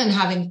and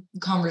having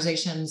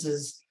conversations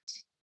is,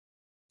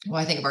 well,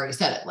 I think I've already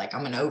said it, like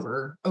I'm an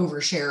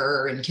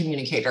oversharer and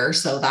communicator.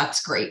 So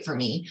that's great for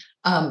me.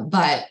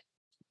 But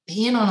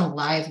being on a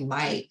live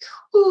mic,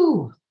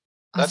 whoo,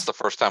 that's the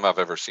first time I've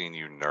ever seen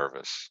you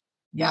nervous.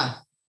 Yeah.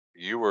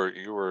 You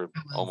were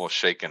almost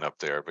shaken up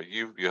there, but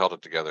you held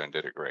it together and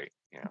did it great.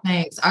 Yeah.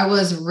 Thanks. I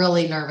was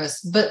really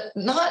nervous, but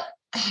not,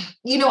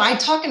 I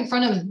talk in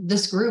front of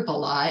this group a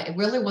lot. It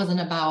really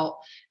wasn't about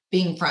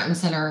being front and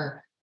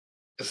center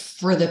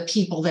for the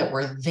people that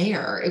were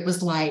there. It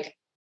was like,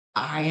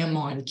 I am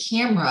on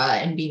camera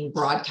and being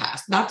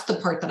broadcast. That's the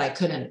part that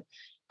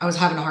I was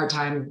having a hard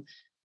time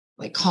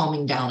like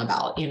calming down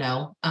about,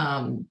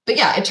 but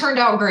yeah, it turned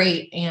out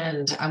great.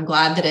 And I'm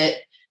glad that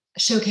it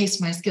showcased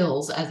my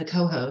skills as a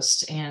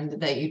co-host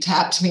and that you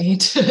tapped me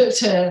to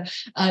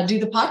do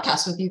the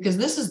podcast with you, because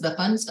this is the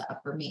fun stuff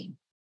for me.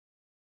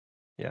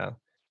 Yeah.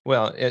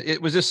 Well,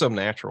 it was just so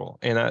natural.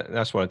 And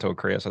that's what I told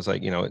Chris. I was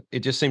like, it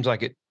just seems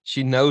like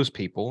she knows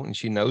people and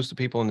she knows the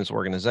people in this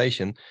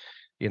organization,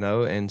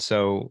 and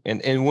so,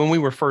 and when we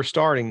were first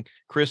starting,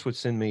 Chris would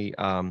send me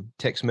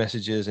text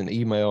messages and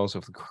emails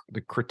of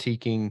the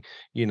critiquing,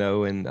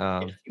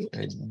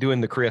 and doing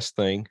the Chris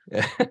thing.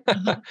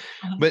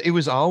 But it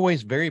was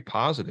always very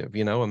positive,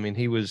 I mean,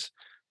 he was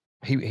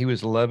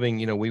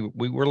loving,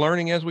 we were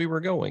learning as we were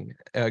going.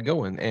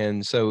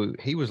 And so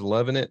he was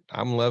loving it.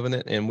 I'm loving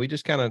it. And we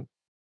just kind of,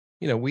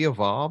 we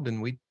evolved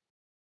and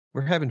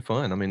we're having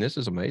fun. I mean, this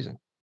is amazing.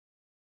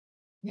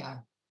 Yeah.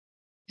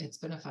 It's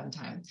been a fun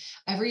time.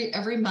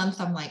 Every month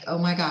I'm like, oh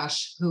my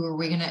gosh, who are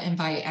we going to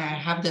invite? And I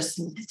have this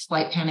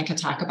slight panic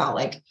attack about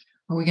like,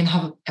 are we going to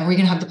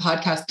have the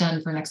podcast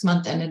done for next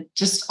month? And it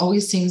just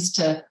always seems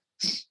to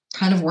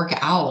kind of work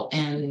out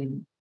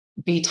and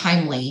be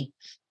timely.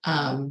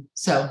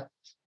 So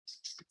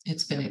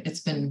it's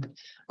been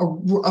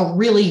a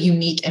really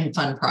unique and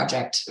fun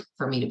project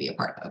for me to be a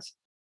part of.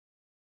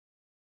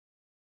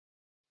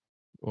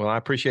 Well, I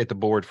appreciate the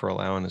board for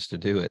allowing us to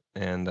do it,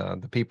 and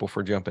the people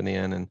for jumping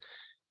in,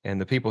 and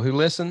the people who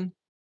listen,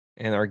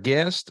 and our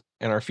guest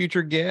and our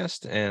future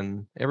guest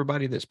and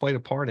everybody that's played a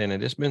part in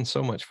it. It's been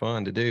so much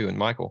fun to do. And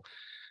Michael,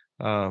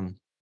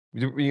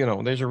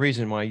 there's a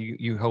reason why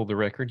you hold the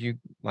record. You,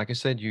 like I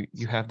said,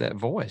 you have that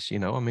voice,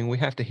 I mean, we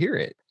have to hear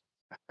it.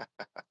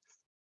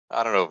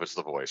 I don't know if it's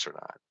the voice or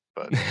not,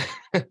 but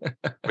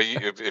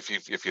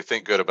if you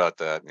think good about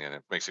that and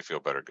it makes you feel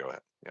better, go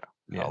ahead. Yeah.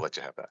 I'll let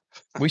you have that.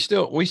 we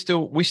still want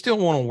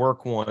to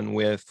work one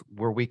where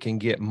we can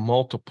get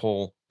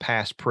multiple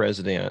past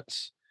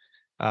presidents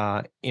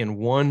in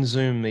one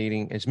Zoom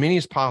meeting, as many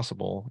as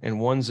possible in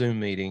one Zoom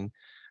meeting,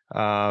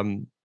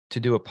 to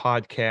do a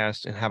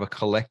podcast and have a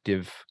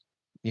collective,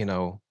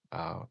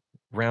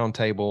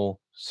 roundtable,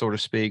 so to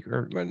speak,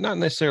 or not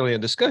necessarily a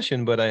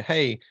discussion, but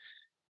hey,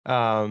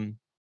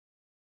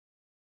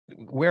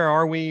 where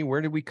are we?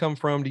 Where did we come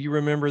from? Do you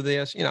remember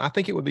this? I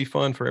think it would be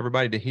fun for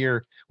everybody to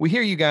hear. We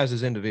hear you guys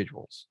as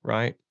individuals,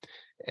 right?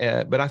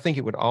 But I think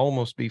it would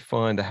almost be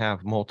fun to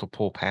have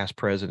multiple past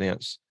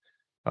presidents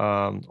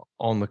on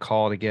the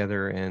call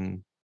together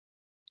and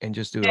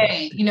just do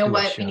Hey, you know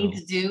what we need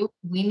to do?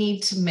 We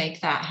need to make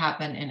that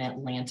happen in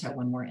Atlanta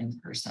when we're in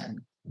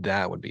person.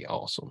 That would be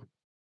awesome.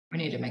 We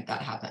need to make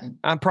that happen.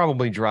 I'm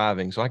probably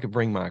driving, so I could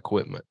bring my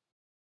equipment.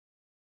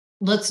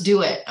 Let's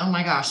do it. Oh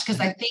my gosh.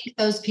 Because I think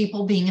those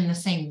people being in the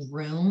same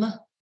room,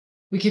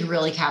 we could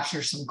really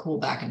capture some cool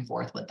back and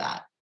forth with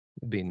that.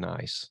 It'd be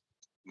nice.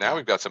 Now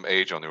we've got some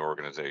age on the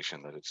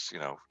organization that it's,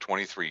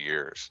 23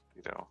 years,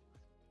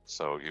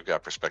 so you've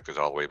got perspectives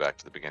all the way back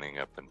to the beginning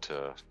up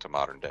into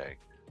modern day.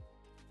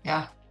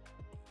 Yeah.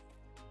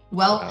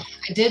 Well, Wow.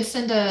 I did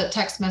send a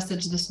text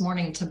message this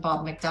morning to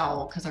Bob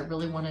McDowell because I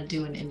really want to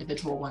do an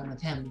individual one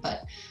with him,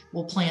 but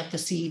we'll plant the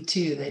seed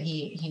too that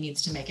he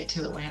needs to make it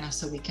to Atlanta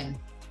so we can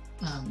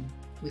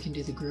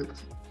do the group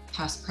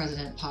past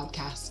president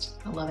podcast.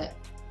 I love it.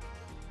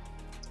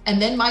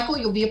 And then Michael,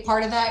 you'll be a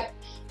part of that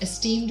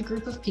esteemed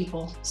group of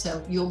people.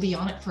 So you'll be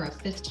on it for a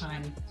 5th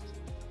time.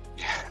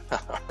 Yeah.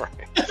 All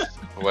right.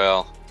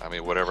 Well, I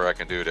mean, whatever I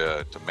can do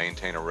to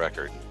maintain a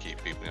record and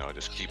keep people,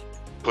 just keep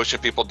pushing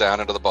people down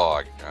into the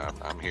bog.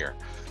 I'm here.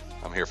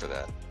 I'm here for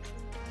that.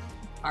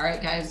 All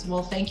right, guys.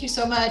 Well, thank you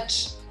so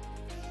much.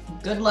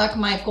 Good luck,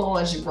 Michael,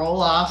 as you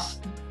roll off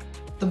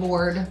the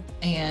board,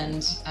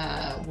 and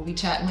we'll be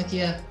chatting with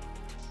you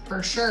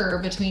for sure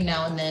between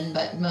now and then,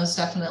 but most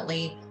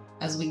definitely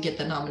as we get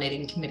the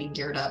nominating committee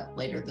geared up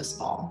later this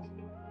fall.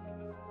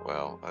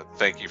 Well,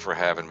 thank you for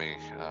having me,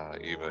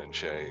 Eva and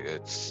Shay.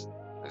 It's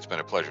been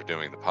a pleasure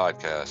doing the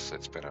podcast.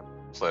 It's been a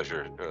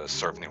pleasure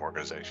serving the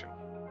organization.